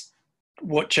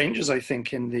 what changes, I think,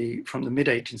 from the mid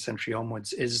 18th century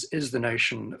onwards is the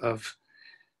notion of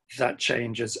that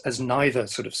change as neither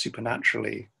sort of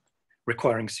supernaturally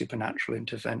requiring supernatural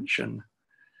intervention,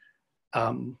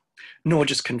 nor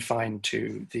just confined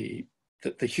to the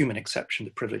human exception,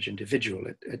 the privileged individual.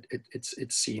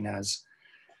 It's seen as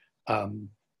a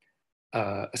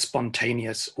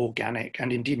spontaneous, organic,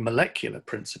 and indeed molecular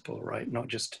principle, right? Not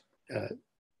just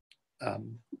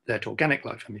that organic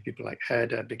life. I mean, people like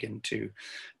Herder begin to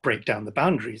break down the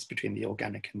boundaries between the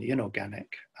organic and the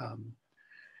inorganic.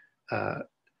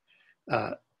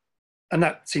 And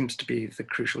that seems to be the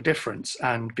crucial difference.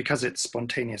 And because it's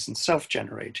spontaneous and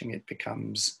self-generating, it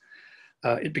begins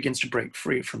to break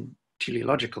free from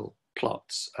teleological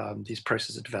plots. These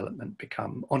processes of development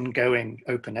become ongoing,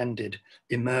 open-ended,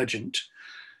 emergent.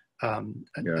 And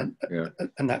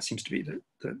that seems to be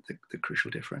the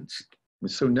crucial difference.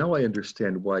 So now I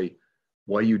understand why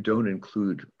you don't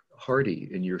include Hardy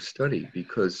in your study,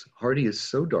 because Hardy is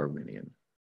so Darwinian.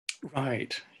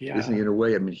 Right, yeah. Isn't he, in a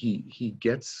way? I mean, he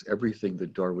gets everything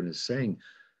that Darwin is saying,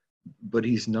 but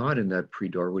he's not in that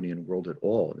pre-Darwinian world at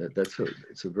all.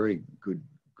 It's a very good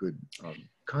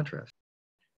contrast.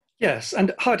 Yes,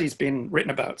 and Hardy's been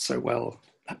written about so well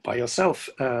by yourself,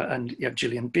 and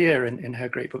Gillian Beer in her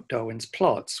great book Darwin's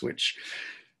Plots, which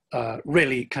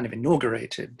really kind of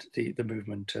inaugurated the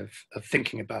movement of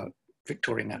thinking about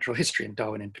Victorian natural history, and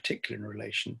Darwin in particular in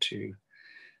relation to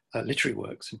literary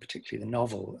works, and particularly the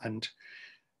novel. And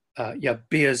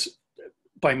Beer's,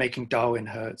 by making Darwin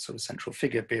her sort of central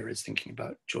figure, Beer is thinking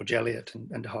about George Eliot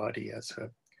and Hardy as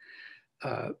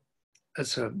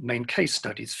her main case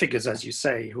studies, figures, as you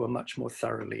say, who are much more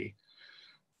thoroughly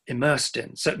immersed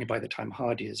in, certainly by the time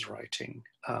Hardy is writing,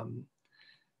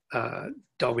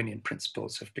 Darwinian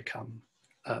principles have become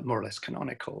more or less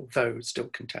canonical, though still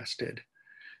contested.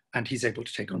 And he's able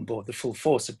to take on board the full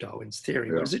force of Darwin's theory,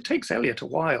 whereas it takes Eliot a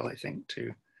while, I think,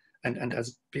 and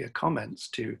as Beer comments,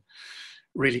 to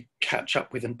really catch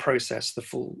up with and process the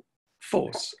full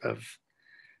force of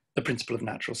the principle of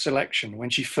natural selection. When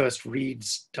she first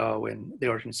reads Darwin, The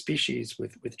Origin of Species,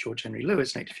 with George Henry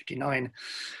Lewis in 1859,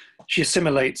 she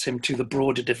assimilates him to the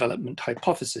broader development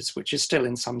hypothesis, which is still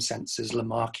in some senses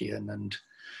Lamarckian and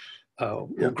or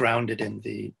grounded in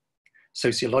the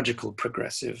sociological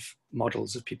progressive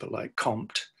models of people like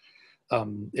Comte.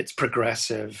 It's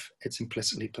progressive, it's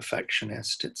implicitly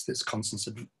perfectionist, it's this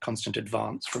constant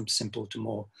advance from simple to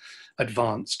more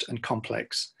advanced and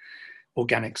complex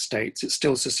organic states. It's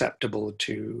still susceptible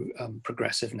to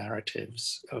progressive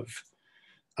narratives of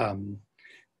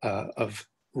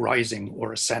rising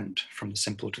or ascent from the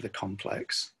simple to the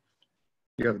complex.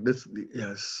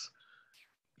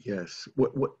 Yes.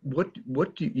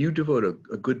 What do you devote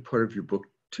a good part of your book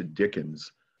to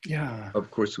Dickens? Yeah.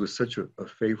 Of course, it was such a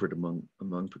favorite among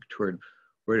Victorian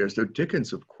writers. Though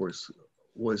Dickens, of course,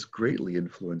 was greatly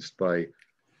influenced by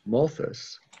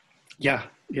Malthus. Yeah.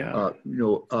 The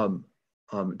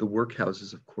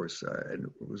workhouses, of course, and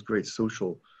it was great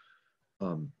social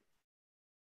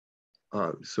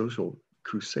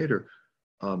crusader.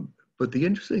 But the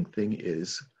interesting thing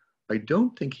is, I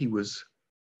don't think he was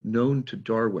known to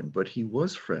Darwin, but he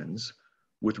was friends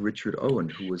with Richard Owen,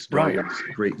 who was Darwin's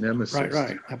great nemesis.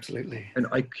 Right, absolutely. And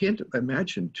I can't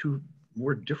imagine two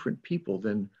more different people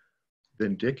than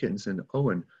Dickens and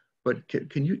Owen. But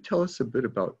can you tell us a bit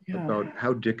about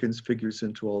how Dickens figures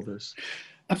into all this?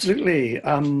 Absolutely.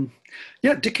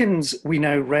 Dickens, we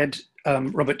know, read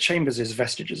Robert Chambers's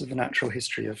Vestiges of the Natural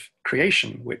History of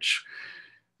Creation, which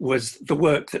was the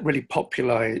work that really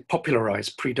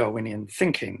popularized pre-Darwinian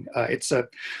thinking.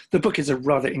 The book is a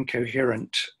rather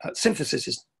incoherent, synthesis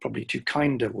is probably too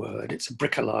kind a word. It's a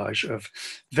bricolage of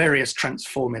various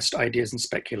transformist ideas and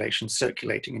speculations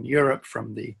circulating in Europe,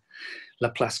 from the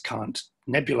Laplace-Kant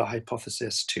nebula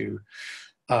hypothesis to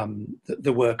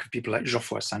the work of people like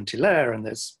Geoffroy Saint-Hilaire, and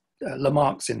there's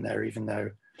Lamarck's in there, even though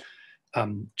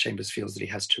Chambers feels that he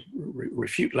has to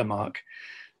refute Lamarck.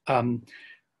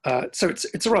 So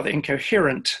it's a rather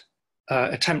incoherent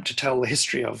attempt to tell the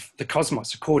history of the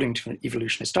cosmos according to an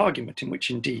evolutionist argument, in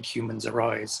which indeed humans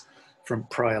arise from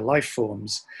prior life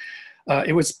forms.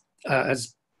 It was,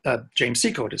 as James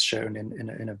Secord has shown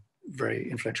in a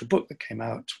very influential book that came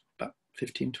out about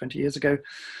 15, 20 years ago,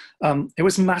 it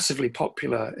was massively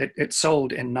popular. It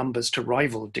sold in numbers to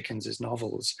rival Dickens's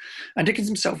novels. And Dickens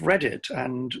himself read it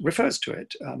and refers to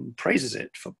it, praises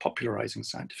it for popularizing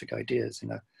scientific ideas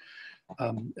in a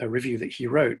review that he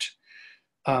wrote.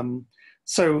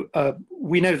 So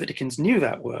we know that Dickens knew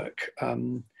that work.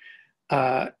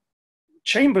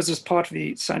 Chambers was part of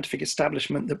the scientific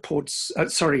establishment that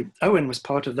Owen was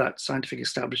part of that scientific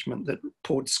establishment that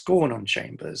poured scorn on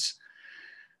Chambers.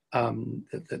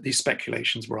 That these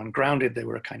speculations were ungrounded. They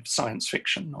were a kind of science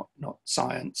fiction, not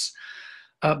science.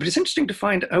 But it's interesting to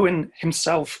find Owen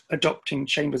himself adopting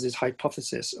Chambers's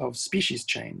hypothesis of species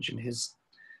change in his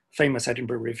famous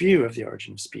Edinburgh Review of the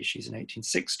Origin of Species in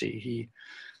 1860.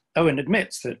 Owen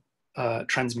admits that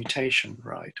transmutation,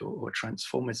 right, or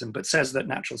transformism, but says that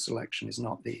natural selection is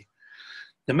not the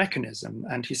mechanism.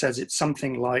 And he says it's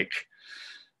something like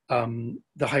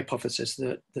the hypothesis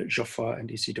that Geoffroy and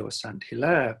Isidore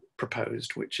Saint-Hilaire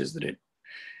proposed, which is that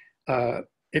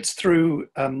it's through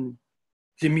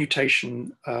the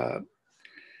mutation,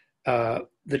 the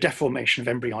deformation of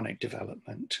embryonic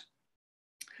development.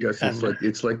 Yes,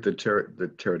 it's like the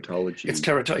teratology. It's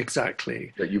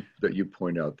exactly that you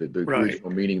point out, that the right. original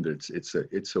meaning that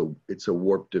it's a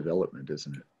warped development,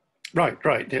 isn't it?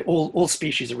 Right. They're all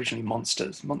species originally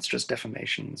monstrous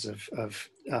deformations of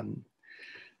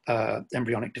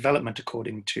embryonic development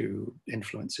according to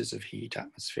influences of heat,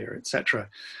 atmosphere, etc.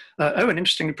 Owen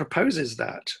interestingly proposes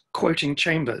that, quoting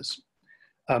Chambers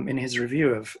in his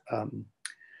review of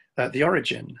The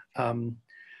Origin.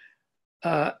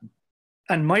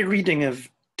 And my reading of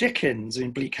Dickens,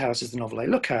 in Bleak House is the novel I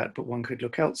look at, but one could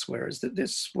look elsewhere, is that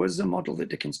this was a model that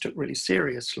Dickens took really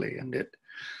seriously. And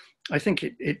I think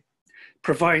it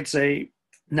provides a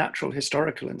natural,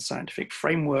 historical, and scientific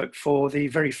framework for the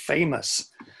very famous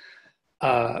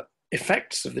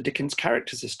effects of the Dickens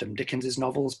character system. Dickens's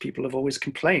novels, people have always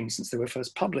complained since they were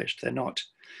first published. They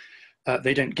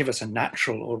don't give us a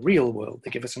natural or real world.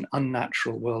 They give us an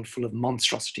unnatural world full of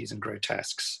monstrosities and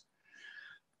grotesques.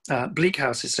 Bleak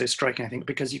House is so striking, I think,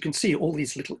 because you can see all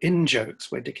these little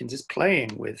in-jokes where Dickens is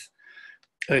playing with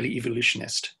early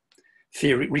evolutionist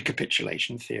theory,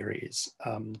 recapitulation theories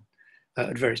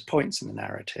at various points in the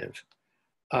narrative.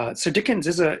 So Dickens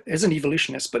is an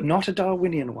evolutionist, but not a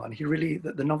Darwinian one.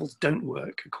 The novels don't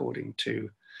work according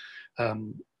to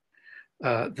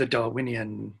the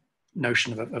Darwinian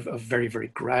notion of very, very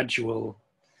gradual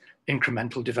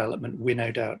incremental development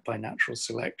winnowed out by natural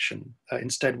selection.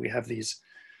 Instead, we have a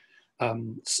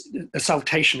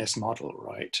saltationist model,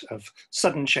 right, of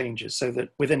sudden changes, so that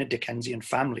within a Dickensian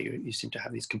family, you seem to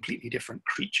have these completely different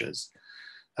creatures,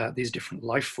 these different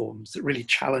life forms that really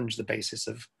challenge the basis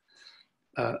of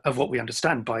what we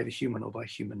understand by the human or by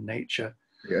human nature.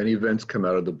 Yeah, and events come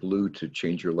out of the blue to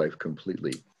change your life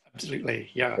completely. Absolutely,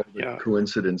 yeah.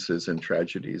 Coincidences and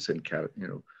tragedies and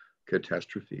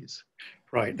catastrophes.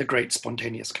 Right, the great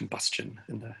spontaneous combustion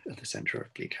at the center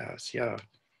of Bleak House, yeah.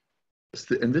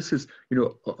 And this is,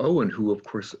 Owen, who of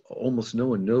course almost no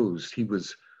one knows,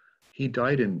 he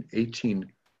died in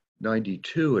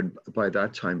 1892, and by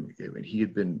that time, he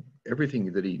had been,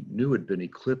 everything that he knew had been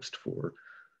eclipsed for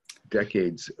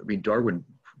decades. I mean, Darwin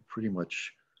pretty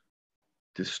much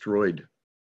destroyed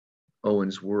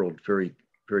Owen's world very,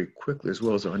 very quickly, as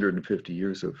well as 150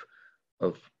 years of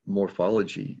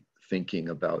morphology thinking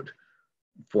about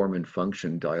form and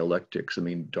function, dialectics. I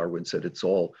mean, Darwin said it's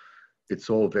all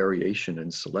variation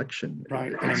and selection.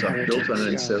 Right. It's built on an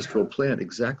ancestral plan,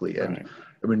 exactly. And right.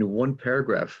 I mean, in one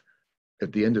paragraph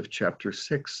at the end of chapter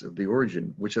 6 of The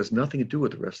Origin, which has nothing to do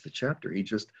with the rest of the chapter, he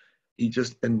just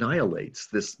annihilates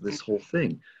this whole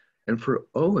thing. And for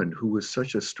Owen, who was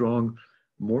such a strong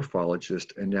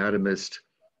morphologist, anatomist,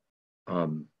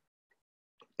 and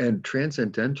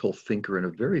transcendental thinker in a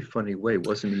very funny way,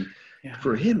 wasn't he? Yeah.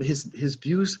 For him, his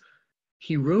views,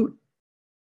 he wrote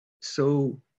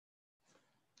so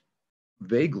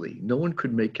vaguely, no one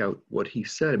could make out what he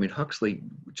said. I mean, Huxley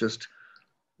just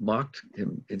mocked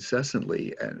him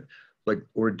incessantly and like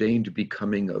ordained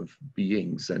becoming of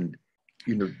beings. And,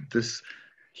 you know, this,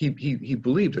 he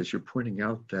believed, as you're pointing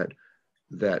out, that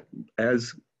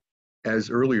as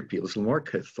earlier people, as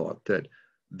Lamarck had thought, that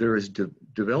there is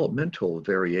developmental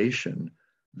variation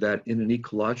that in an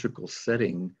ecological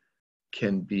setting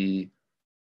can be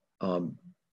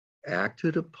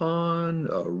acted upon,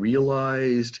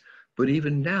 realized. But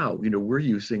even now, you know, we're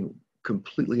using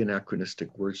completely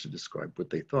anachronistic words to describe what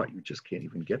they thought. You just can't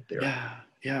even get there. Yeah,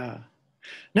 yeah.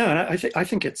 No, and I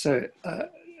think it's a.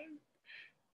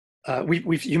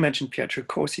 You mentioned Pietro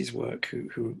Corsi's work,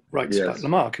 who writes Yes. about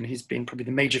Lamarck, and he's been probably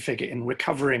the major figure in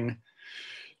recovering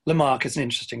Lamarck as an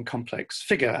interesting, complex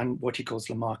figure, and what he calls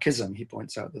Lamarckism. He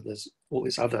points out that there's all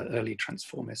this other early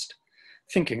transformist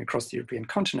thinking across the European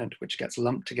continent, which gets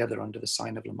lumped together under the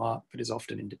sign of Lamarck, but is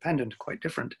often independent, quite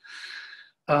different.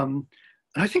 And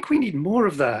I think we need more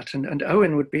of that, and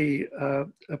Owen would be a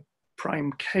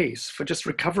prime case for just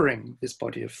recovering this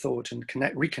body of thought and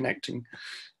reconnecting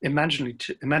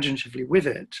imaginatively with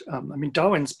it. I mean,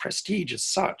 Darwin's prestige as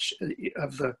such,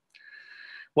 of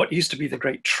what used to be the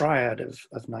great triad of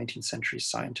 19th century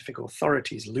scientific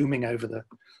authorities looming over the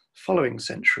following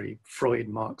century, Freud,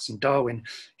 Marx, and Darwin.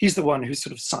 He's the one whose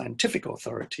sort of scientific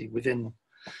authority within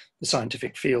the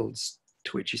scientific fields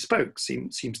to which he spoke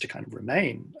seems to kind of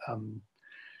remain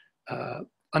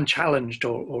unchallenged,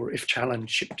 or if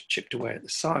challenged, chipped away at the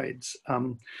sides.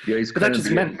 Yeah, he's kind of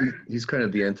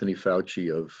the Anthony Fauci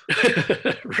of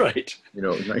right. You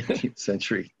know, 19th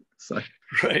century science.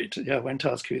 Right. Yeah. One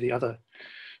task who the other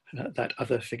that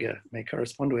other figure may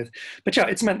correspond with. But yeah,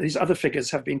 it's meant that these other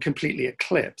figures have been completely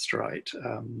eclipsed, right?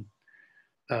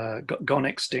 Gone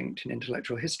extinct in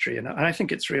intellectual history. And I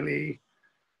think it's really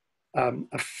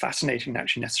a fascinating,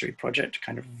 actually necessary project to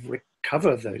kind of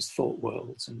recover those thought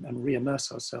worlds and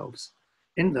re-immerse ourselves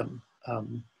in them.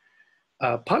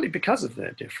 Partly because of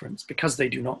their difference, because they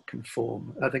do not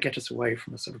conform. They get us away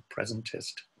from a sort of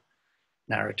presentist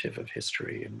narrative of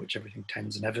history in which everything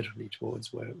tends inevitably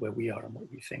towards where we are and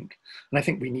what we think. And I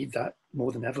think we need that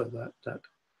more than ever, that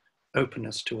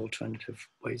openness to alternative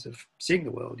ways of seeing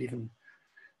the world, even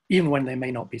when they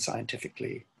may not be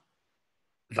scientifically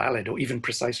valid or even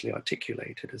precisely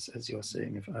articulated, as you're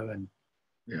saying of Owen.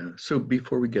 Yeah, so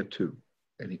before we get to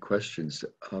any questions,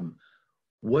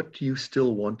 what do you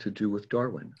still want to do with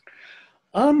Darwin?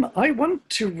 I want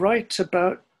to write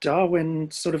about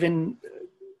Darwin sort of in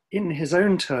his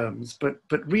own terms, but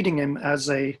reading him as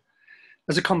a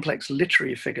complex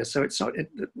literary figure. So it's not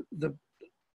the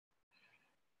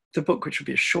book, which would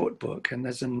be a short book, and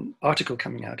there's an article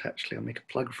coming out, actually, I'll make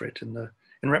a plug for it, in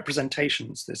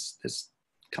Representations this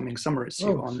coming summer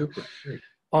issue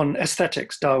on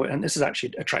aesthetics, Darwin, and this has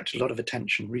actually attracted a lot of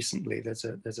attention recently. There's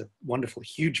a wonderful,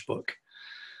 huge book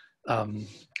on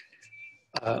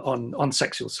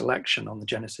sexual selection, on the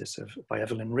genesis by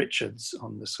Evelyn Richards,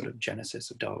 on the sort of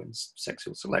genesis of Darwin's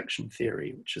sexual selection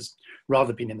theory, which has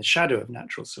rather been in the shadow of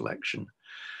natural selection.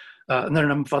 And there are a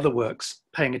number of other works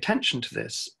paying attention to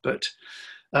this, but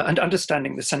and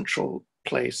understanding the central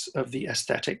place of the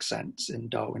aesthetic sense in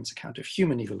Darwin's account of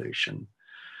human evolution.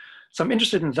 So I'm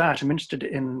interested in that. I'm interested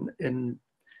in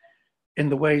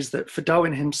the ways that for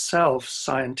Darwin himself,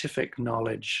 scientific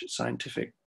knowledge,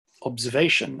 scientific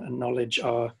observation and knowledge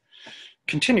are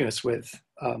continuous with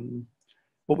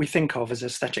what we think of as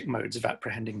aesthetic modes of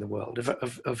apprehending the world,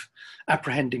 of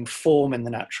apprehending form in the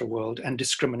natural world and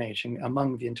discriminating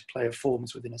among the interplay of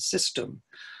forms within a system.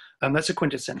 That's a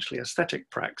quintessentially aesthetic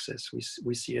praxis.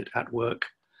 We see it at work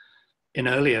in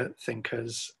earlier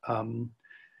thinkers,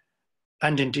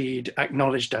 and indeed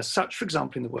acknowledged as such, for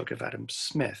example, in the work of Adam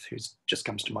Smith, who's just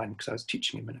comes to mind because I was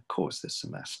teaching him in a course this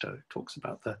semester. He talks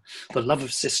about the love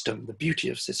of system, the beauty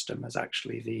of system as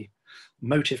actually the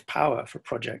motive power for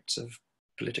projects of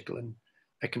political and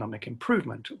economic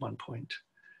improvement at one point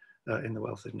in The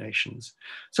Wealth of Nations.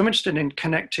 So I'm interested in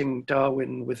connecting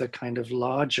Darwin with a kind of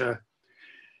larger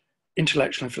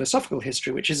intellectual and philosophical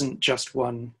history, which isn't just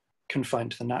one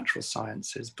confined to the natural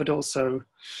sciences, but also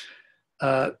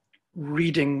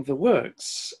reading the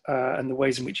works and the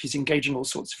ways in which he's engaging all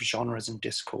sorts of genres and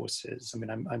discourses. I mean,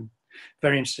 I'm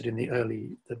very interested in the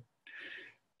early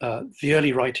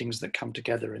writings that come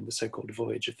together in the so-called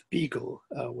Voyage of the Beagle,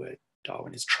 where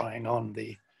Darwin is trying on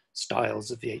the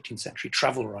styles of the 18th century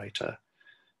travel writer.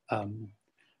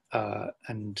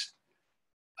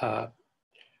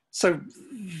 So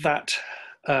that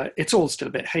it's all still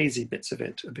a bit hazy, bits of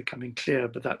it are becoming clear,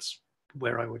 but that's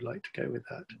where I would like to go with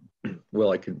that.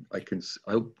 Well, I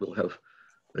will have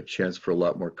a chance for a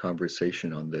lot more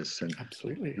conversation on this. And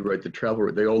Absolutely. you're right, the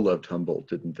traveler, they all loved Humboldt,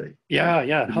 didn't they? Yeah,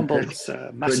 yeah. Couldn't Humboldt's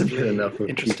get massively enough of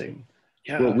interesting.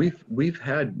 Yeah. Well, we've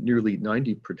had nearly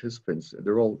 90 participants.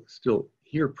 They're all still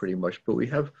here pretty much, but we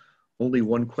have only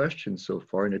one question so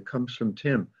far, and it comes from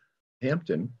Tim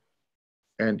Hampton.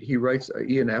 And he writes,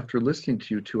 Ian, after listening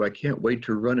to you two, I can't wait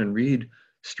to run and read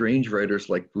strange writers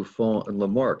like Buffon and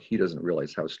Lamarck. He doesn't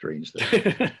realize how strange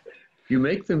they are. You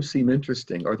make them seem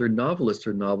interesting. Are there novelists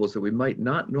or novels that we might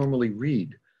not normally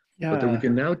read, but that we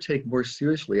can now take more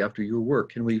seriously after your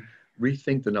work? Can we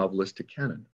rethink the novelistic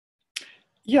canon?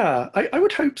 Yeah, I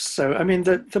would hope so. I mean,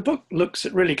 the book looks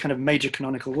at really kind of major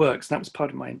canonical works. And that was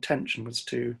part of my intention, was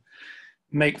to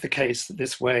make the case that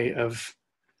this way of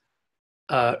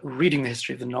reading the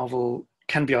history of the novel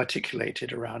can be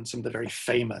articulated around some of the very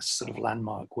famous sort of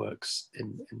landmark works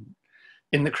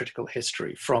in the critical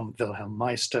history, from Wilhelm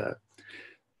Meister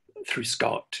through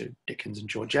Scott to Dickens and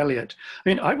George Eliot. I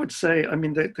mean, I would say, I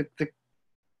mean, the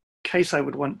case I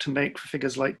would want to make for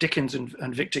figures like Dickens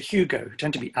and Victor Hugo, who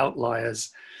tend to be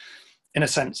outliers in a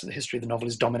sense that the history of the novel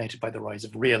is dominated by the rise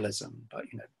of realism. But,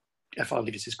 you know, F.R.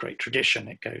 Leavis's great tradition,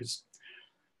 it goes,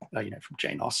 you know, from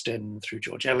Jane Austen through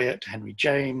George Eliot to Henry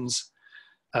James.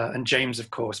 And James,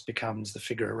 of course, becomes the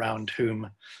figure around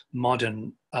whom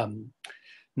modern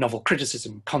novel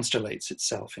criticism constellates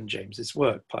itself in James's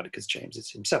work, partly because James is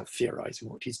himself theorizing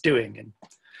what he's doing in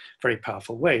very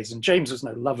powerful ways. And James was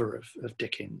no lover of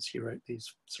Dickens. He wrote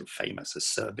these sort of famous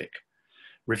acerbic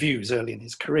reviews early in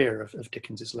his career of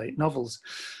Dickens's late novels.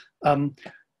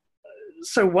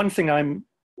 So one thing I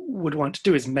would want to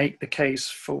do is make the case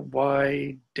for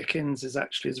why Dickens is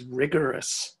actually as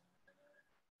rigorous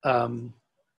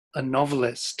a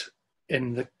novelist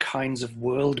in the kinds of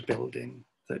world building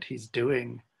that he's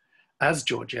doing as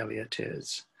George Eliot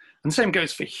is. And the same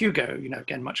goes for Hugo, you know,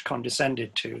 again, much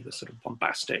condescended to, the sort of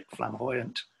bombastic,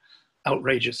 flamboyant,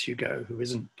 outrageous Hugo, who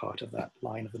isn't part of that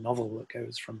line of the novel that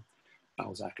goes from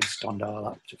Balzac and Stendhal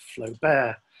up to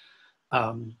Flaubert.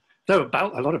 Though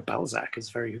a lot of Balzac is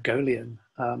very Hugolian.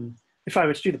 If I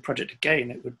were to do the project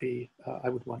again, it would be, I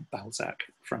would want Balzac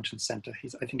front and center.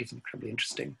 I think he's an incredibly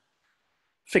interesting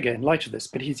figure in light of this,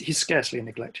 but he's scarcely a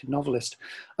neglected novelist.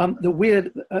 The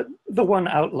one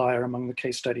outlier among the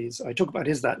case studies I talk about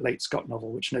is that late Scott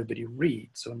novel, which nobody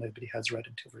reads or nobody has read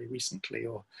until very recently,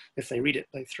 or if they read it,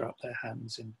 they throw up their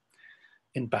hands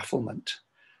in bafflement.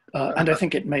 And I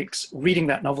think reading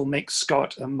that novel makes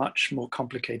Scott a much more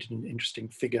complicated and interesting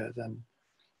figure than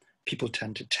people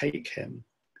tend to take him.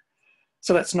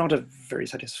 So that's not a very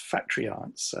satisfactory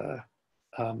answer.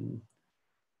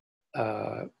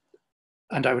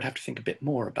 And I would have to think a bit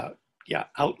more about,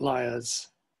 outliers,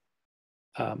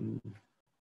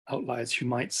 outliers who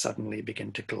might suddenly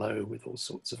begin to glow with all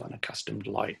sorts of unaccustomed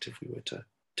light if we were to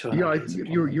turn. Yeah,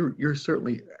 you're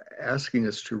certainly asking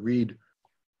us to read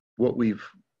what we've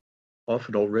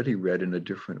often already read in a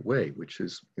different way, which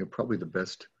is, you know, probably the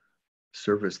best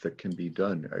service that can be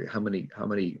done. How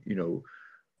many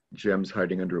gems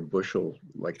hiding under a bushel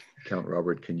like Count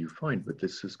Robert can you find? But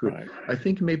this is good. Right. I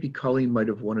think maybe Colleen might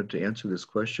have wanted to answer this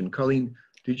question. Colleen,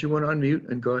 did you want to unmute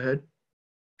and go ahead?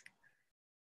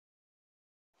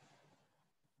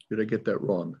 Did I get that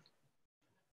wrong?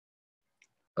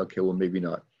 Okay, well, maybe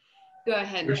not. Go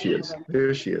ahead. There she is.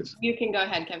 There she is. You can go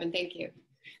ahead, Kevin. Thank you.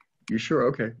 You sure?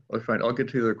 Okay, well, fine. I'll get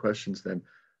to the other questions then.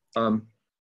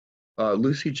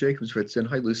 Lucy Jacobs writes in,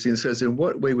 hi Lucy, and says, in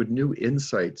what way would new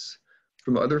insights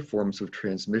from other forms of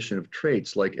transmission of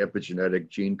traits like epigenetic,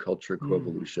 gene culture,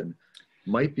 coevolution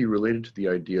might be related to the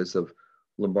ideas of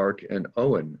Lamarck and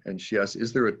Owen? And she asks,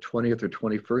 is there a 20th or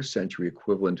 21st century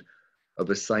equivalent of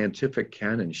a scientific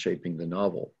canon shaping the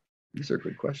novel? These are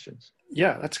good questions.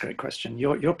 Yeah, that's a great question.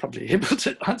 You're probably able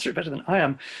to answer it better than I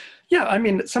am. Yeah, I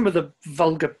mean, some of the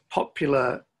vulgar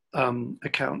popular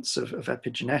accounts of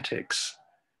epigenetics,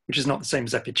 which is not the same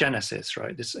as epigenesis,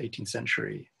 right? This 18th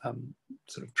century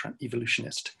sort of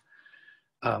evolutionist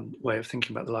way of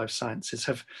thinking about the life sciences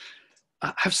have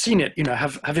seen it, you know,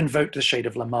 have invoked the shade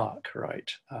of Lamarck,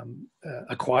 right?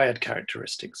 Acquired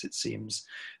characteristics, it seems,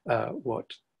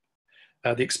 what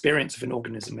the experience of an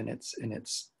organism in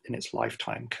its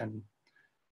lifetime can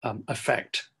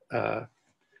affect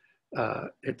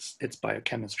its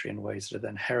biochemistry in ways that are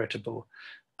then heritable.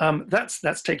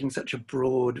 That's taking such a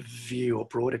broad view or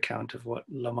broad account of what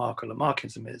Lamarck or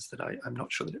Lamarckism is that I'm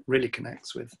not sure that it really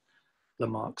connects with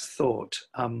Lamarck's thought.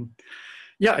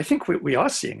 Yeah, I think we are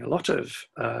seeing a lot of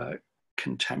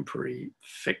contemporary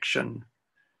fiction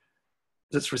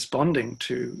that's responding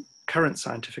to current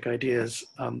scientific ideas,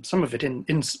 some of it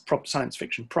in science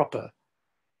fiction proper.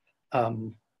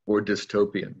 Or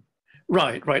dystopian.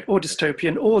 Right, right, or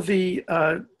dystopian, or the,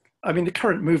 I mean, the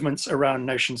current movements around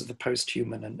notions of the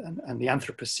post-human and the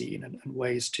Anthropocene and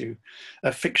ways to,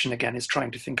 fiction again is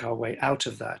trying to think our way out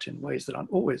of that in ways that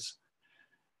aren't always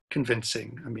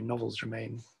convincing. I mean, novels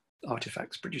remain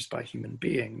artifacts produced by human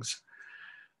beings.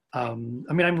 I mean,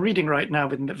 I'm reading right now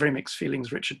with very mixed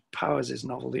feelings Richard Powers'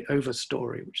 novel, The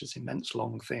Overstory, which is an immense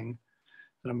long thing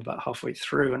that I'm about halfway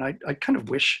through. And I kind of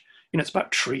wish, you know, it's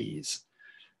about trees.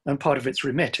 And part of its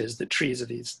remit is that trees are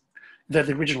they're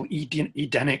the original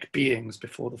Edenic beings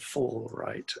before the fall,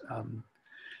 right?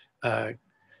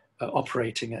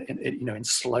 Operating in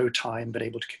slow time, but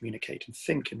able to communicate and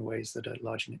think in ways that are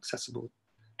largely inaccessible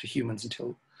to humans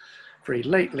until very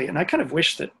lately. And I kind of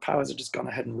wish that Powers had just gone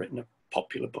ahead and written a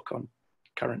popular book on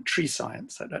current tree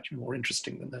science. That'd actually be more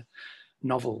interesting than the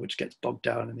novel, which gets bogged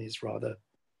down in these rather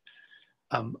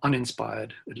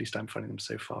uninspired, at least I'm finding them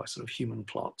so far, sort of human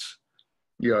plots.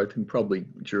 Yeah, I think probably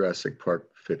Jurassic Park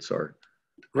fits our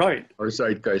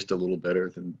zeitgeist a little better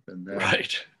than that.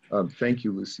 Right. Thank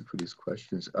you, Lucy, for these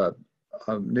questions.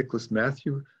 Nicholas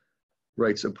Matthew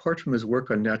writes, apart from his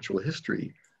work on natural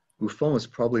history, Buffon is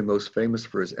probably most famous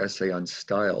for his essay on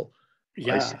style.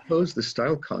 Yeah. I suppose the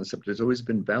style concept has always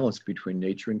been balanced between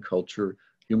nature and culture,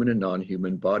 human and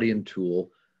non-human, body and tool,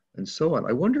 and so on.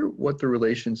 I wonder what the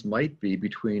relations might be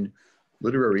between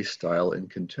literary style and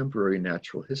contemporary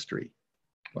natural history.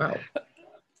 Wow.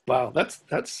 Wow, that's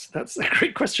a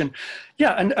great question.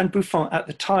 Yeah, and Buffon at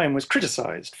the time was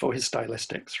criticized for his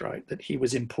stylistics, right? That he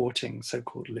was importing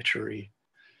so-called literary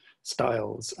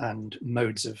styles and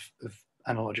modes of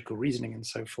analogical reasoning and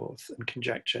so forth and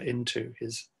conjecture into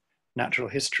his natural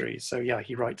history. So yeah,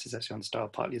 he writes his essay on style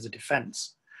partly as a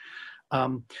defense.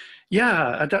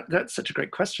 That's such a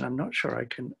great question. I'm not sure I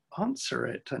can answer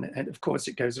it. And of course,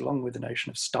 it goes along with the notion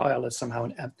of style as somehow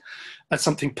as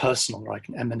something personal, like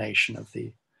an emanation of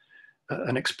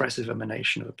an expressive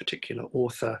emanation of a particular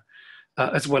author,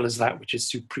 as well as that which is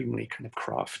supremely kind of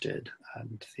crafted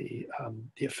and the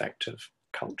effect of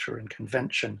culture and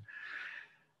convention.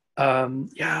 In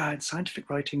scientific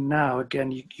writing now,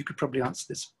 again, you could probably answer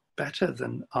this better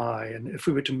than I. And if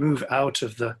we were to move out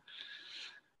of the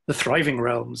thriving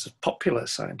realms of popular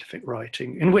scientific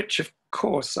writing, in which, of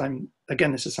course,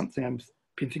 this is something I've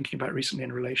been thinking about recently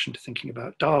in relation to thinking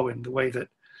about Darwin, the way that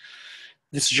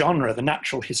this genre, the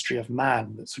natural history of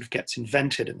man, that sort of gets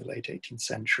invented in the late 18th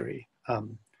century,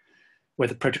 where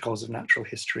the protocols of natural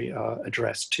history are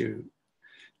addressed to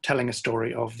telling a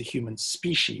story of the human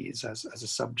species as a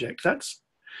subject, that's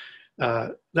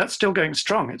still going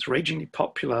strong. It's ragingly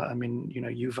popular. I mean, you know,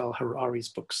 Yuval Harari's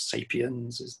book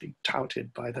 *Sapiens* is being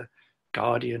touted by The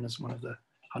Guardian as one of the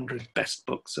 100 best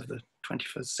books of the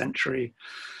 21st century.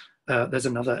 There's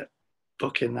another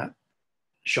book in that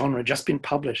genre just been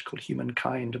published called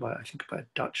 *Humankind* by a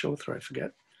Dutch author. I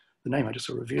forget the name. I just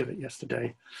saw a review of it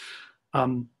yesterday.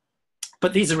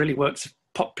 But these are really works of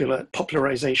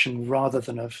popularization rather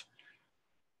than of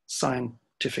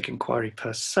scientific inquiry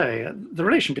per se. The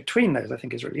relation between those, I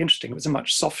think, is really interesting. It was a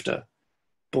much softer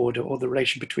border, or the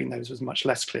relation between those was much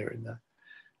less clear in the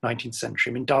 19th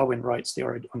century. I mean, Darwin writes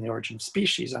on the origin of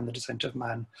species and the descent of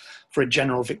man for a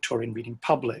general Victorian reading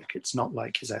public. It's not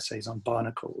like his essays on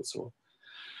barnacles or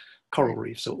coral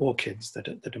reefs or orchids that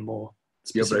are more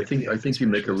specific. Yeah, but I think you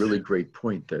make a really great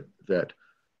point that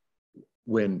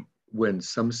when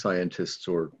some scientists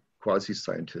or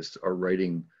quasi-scientists are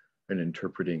writing and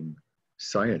interpreting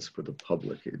science for the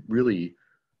public, it really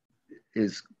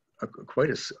is quite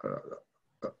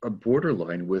a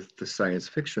borderline with the science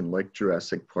fiction, like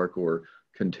Jurassic Park or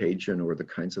Contagion, or the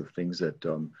kinds of things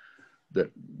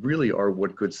that really are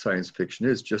what good science fiction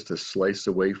is, just a slice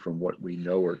away from what we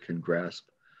know or can grasp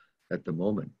at the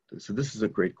moment. So this is a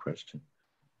great question.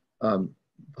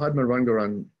 Padma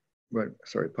Rangarajan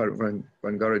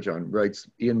writes,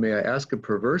 Ian, may I ask a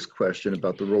perverse question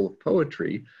about the role of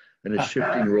poetry and its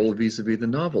shifting role vis-a-vis the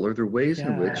novel? Are there ways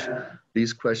in which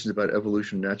these questions about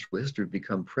evolution and natural history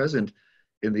become present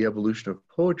in the evolution of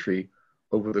poetry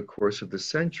over the course of the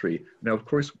century? Now, of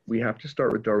course, we have to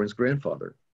start with Darwin's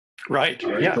grandfather. Right.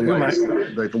 Yeah.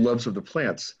 The Loves of the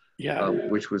Plants,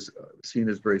 which was seen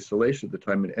as very salacious at the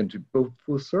time. And to go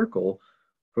full circle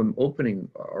from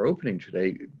our opening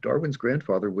today, Darwin's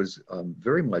grandfather was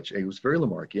very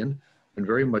Lamarckian and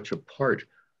very much a part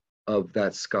of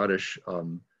that Scottish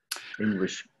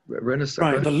English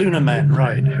Renaissance. Right, the Lunar Men,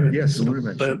 right. Yes, the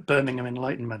Lunar Men. Birmingham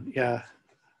Enlightenment, yeah.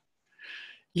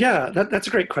 Yeah, that's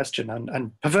a great question,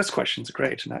 and perverse questions are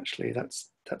great, and actually that's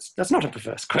not a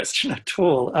perverse question at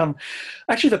all.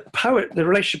 Actually, the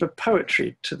relationship of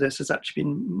poetry to this has actually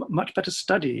been much better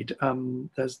studied.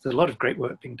 There's a lot of great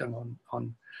work being done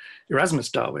on Erasmus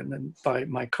Darwin, and by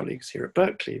my colleagues here at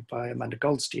Berkeley, by Amanda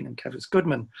Goldstein and Kevis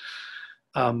Goodman.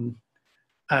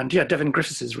 And yeah, Devin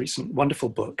Griffiths' recent wonderful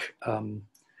book,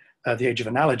 The Age of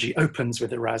Analogy, opens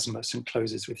with Erasmus and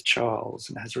closes with Charles,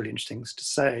 and has really interesting things to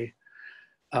say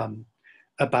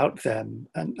about them.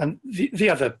 And the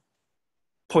other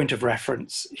point of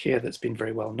reference here that's been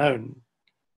very well known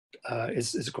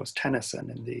is of course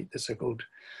Tennyson and the so-called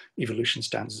evolution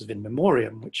stanzas of In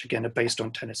Memoriam, which again are based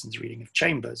on Tennyson's reading of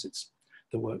Chambers.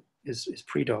 The work is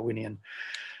pre-Darwinian.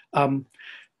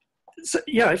 So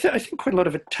yeah, I think quite a lot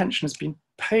of attention has been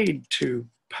paid to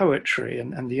poetry,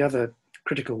 and the other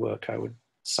critical work I would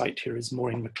cite here is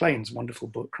Maureen MacLean's wonderful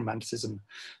book, Romanticism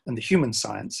and the Human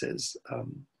Sciences,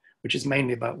 which is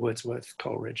mainly about Wordsworth,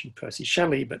 Coleridge, and Percy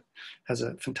Shelley, but has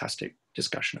a fantastic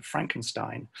discussion of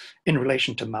Frankenstein in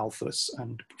relation to Malthus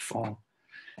and Buffon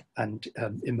and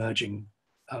emerging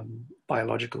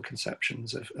biological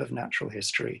conceptions of natural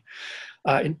history.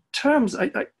 In terms,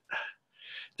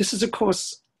 this is of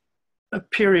course a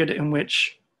period in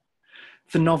which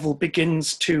the novel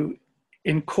begins to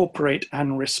incorporate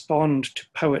and respond to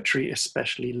poetry,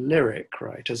 especially lyric,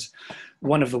 right, as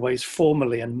one of the ways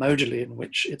formally and modally in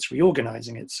which it's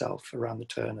reorganizing itself around the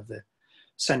turn of the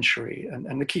century.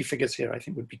 And the key figures here, I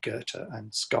think, would be Goethe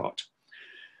and Scott,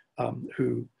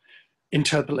 who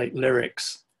interpolate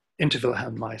lyrics into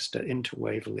Wilhelm Meister, into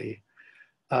Waverley,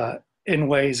 in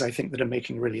ways I think that are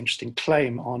making a really interesting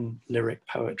claim on lyric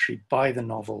poetry by the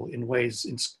novel, in ways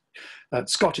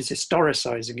Scott is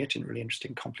historicizing it in really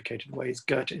interesting, complicated ways.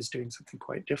 Goethe is doing something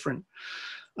quite different.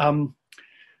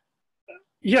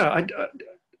 Yeah,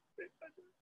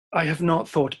 I have not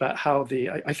thought about how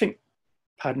I think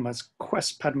Padma,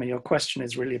 your question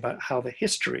is really about how the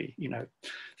history,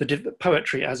 the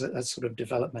poetry as sort of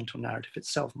developmental narrative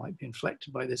itself might be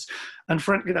inflected by this. And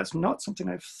frankly, that's not something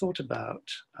I've thought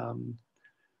about.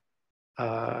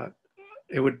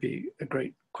 It would be a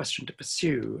great question to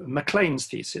pursue. MacLean's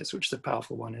thesis, which is a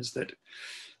powerful one, is that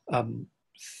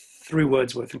through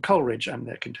Wordsworth and Coleridge and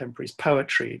their contemporaries,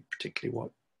 poetry, particularly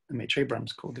what M.H.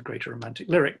 Abrams called the greater romantic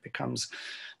lyric, becomes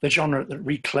the genre that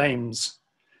reclaims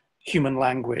human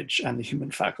language and the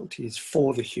human faculties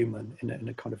for the human in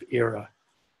a kind of era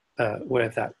where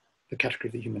the category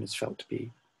of the human is felt to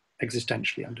be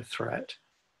existentially under threat.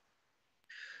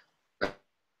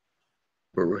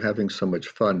 But we're having so much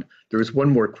fun. There is one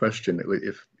more question,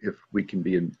 if we can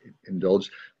be indulged,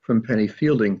 from Penny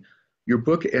Fielding. Your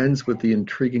book ends with the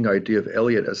intriguing idea of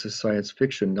Eliot as a science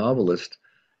fiction novelist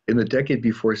in the decade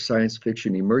before science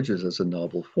fiction emerges as a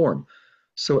novel form.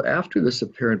 So after this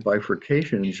apparent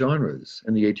bifurcation in genres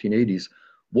in the 1880s,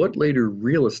 what later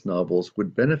realist novels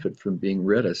would benefit from being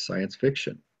read as science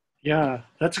fiction? Yeah,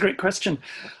 that's a great question.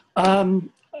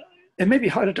 It may be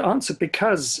harder to answer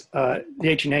because the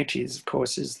 1880s, of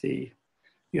course, you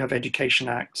have Education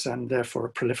Acts and therefore a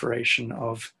proliferation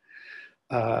of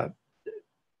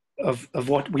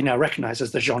what we now recognize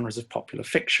as the genres of popular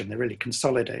fiction. They really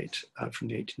consolidate from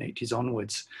the 1880s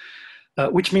onwards,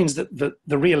 which means that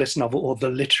the realist novel or the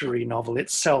literary novel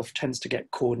itself tends to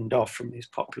get cordoned off from these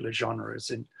popular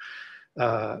genres, and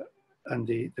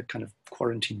the kind of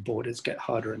quarantine borders get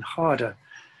harder and harder.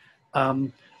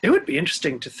 It would be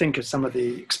interesting to think of some of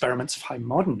the experiments of high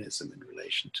modernism in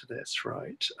relation to this,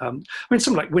 right? I mean,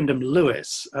 someone like Wyndham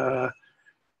Lewis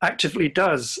actively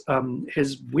does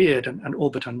his weird and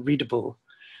all but unreadable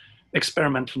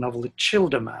experimental novel, The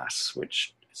Childermas,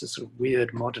 which is a sort of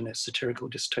weird modernist satirical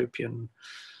dystopian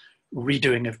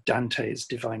redoing of Dante's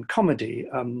Divine Comedy,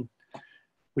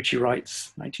 which he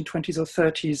writes 1920s or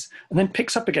 30s, and then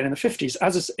picks up again in the 50s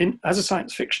as a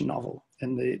science fiction novel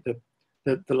in the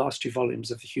last two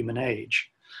volumes of The Human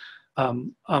Age.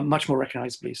 Much more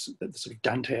recognizably, the sort of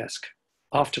Dante-esque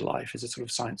afterlife is a sort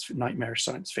of nightmarish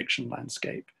science fiction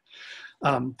landscape.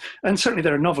 And certainly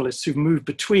there are novelists who've moved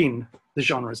between the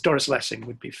genres. Doris Lessing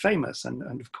would be famous, and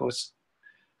of course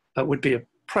would be a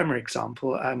primary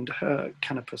example, and her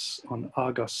Canopus on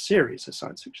Argos series, a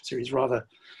science fiction series, rather,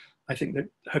 I think that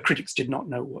her critics did not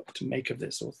know what to make of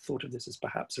this, or thought of this as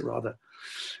perhaps a rather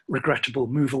regrettable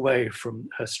move away from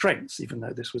her strengths, even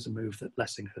though this was a move that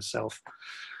Lessing herself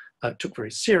took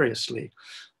very seriously.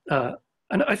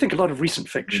 And I think a lot of recent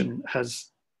fiction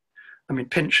has, I mean,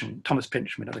 Thomas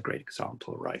Pynchon, another great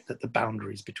example, right? That the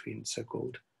boundaries between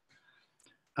so-called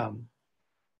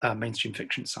mainstream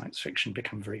fiction, science fiction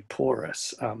become very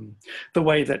porous. The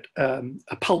way that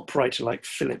a pulp writer like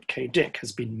Philip K. Dick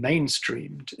has been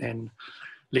mainstreamed in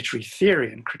literary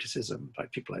theory and criticism by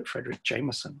people like Frederick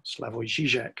Jameson, Slavoj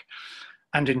Žižek,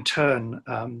 and in turn,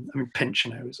 I mean,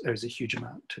 Pynchon owes a huge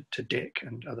amount to Dick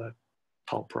and other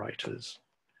pulp writers.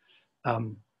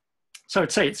 So I'd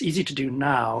say it's easy to do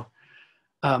now.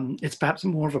 It's perhaps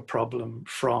more of a problem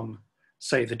from,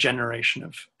 say, the generation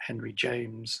of Henry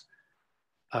James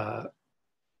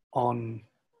on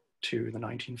to the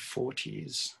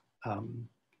 1940s.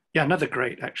 Yeah, another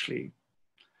great, actually,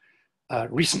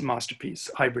 recent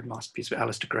masterpiece, hybrid masterpiece, with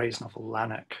Alistair Gray's novel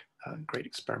Lanark, a great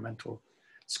experimental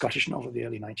Scottish novel of the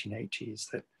early 1980s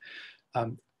that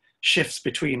shifts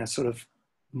between a sort of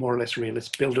more or less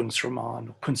realist Bildungsroman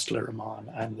or Künstlerroman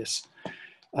and this,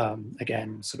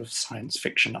 again, sort of science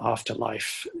fiction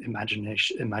afterlife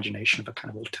imagination of a kind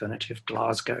of alternative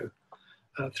Glasgow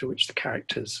through which the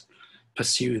characters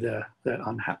pursue their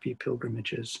unhappy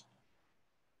pilgrimages.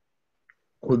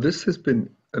 Well, this has been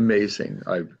amazing.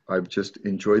 I've just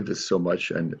enjoyed this so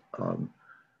much, and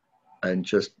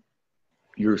just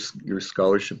your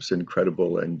scholarship's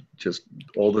incredible, and just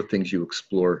all the things you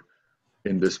explore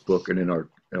in this book and in our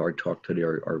talk today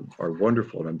are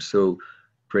wonderful. And I'm so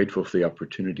grateful for the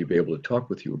opportunity to be able to talk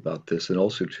with you about this, and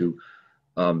also to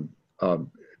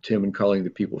Tim and Colleen, the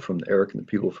people from Eric and the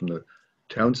people from the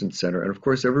Townsend Center, and of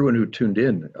course everyone who tuned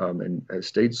in and has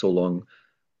stayed so long,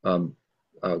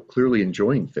 clearly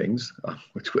enjoying things,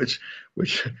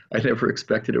 which I never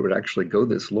expected it would actually go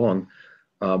this long,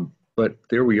 but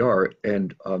there we are.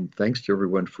 And thanks to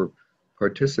everyone for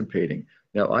participating.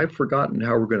 Now, I've forgotten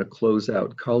how we're going to close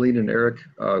out. Colleen and Eric,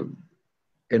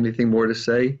 anything more to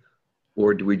say,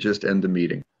 or do we just end the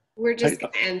meeting? We're just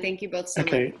going to end. Thank you both so much.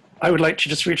 Okay, I would like to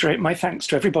just reiterate my thanks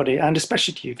to everybody, and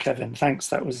especially to you, Kevin. Thanks.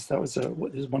 That was a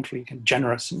wonderfully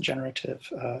generous and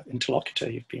generative interlocutor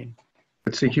you've been.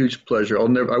 It's a huge pleasure.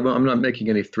 I'm not making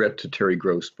any threat to Terry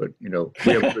Gross, but you know,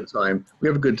 we have a good time. We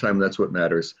have a good time. That's what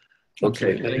matters.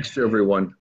 Okay, Absolutely. thanks to everyone.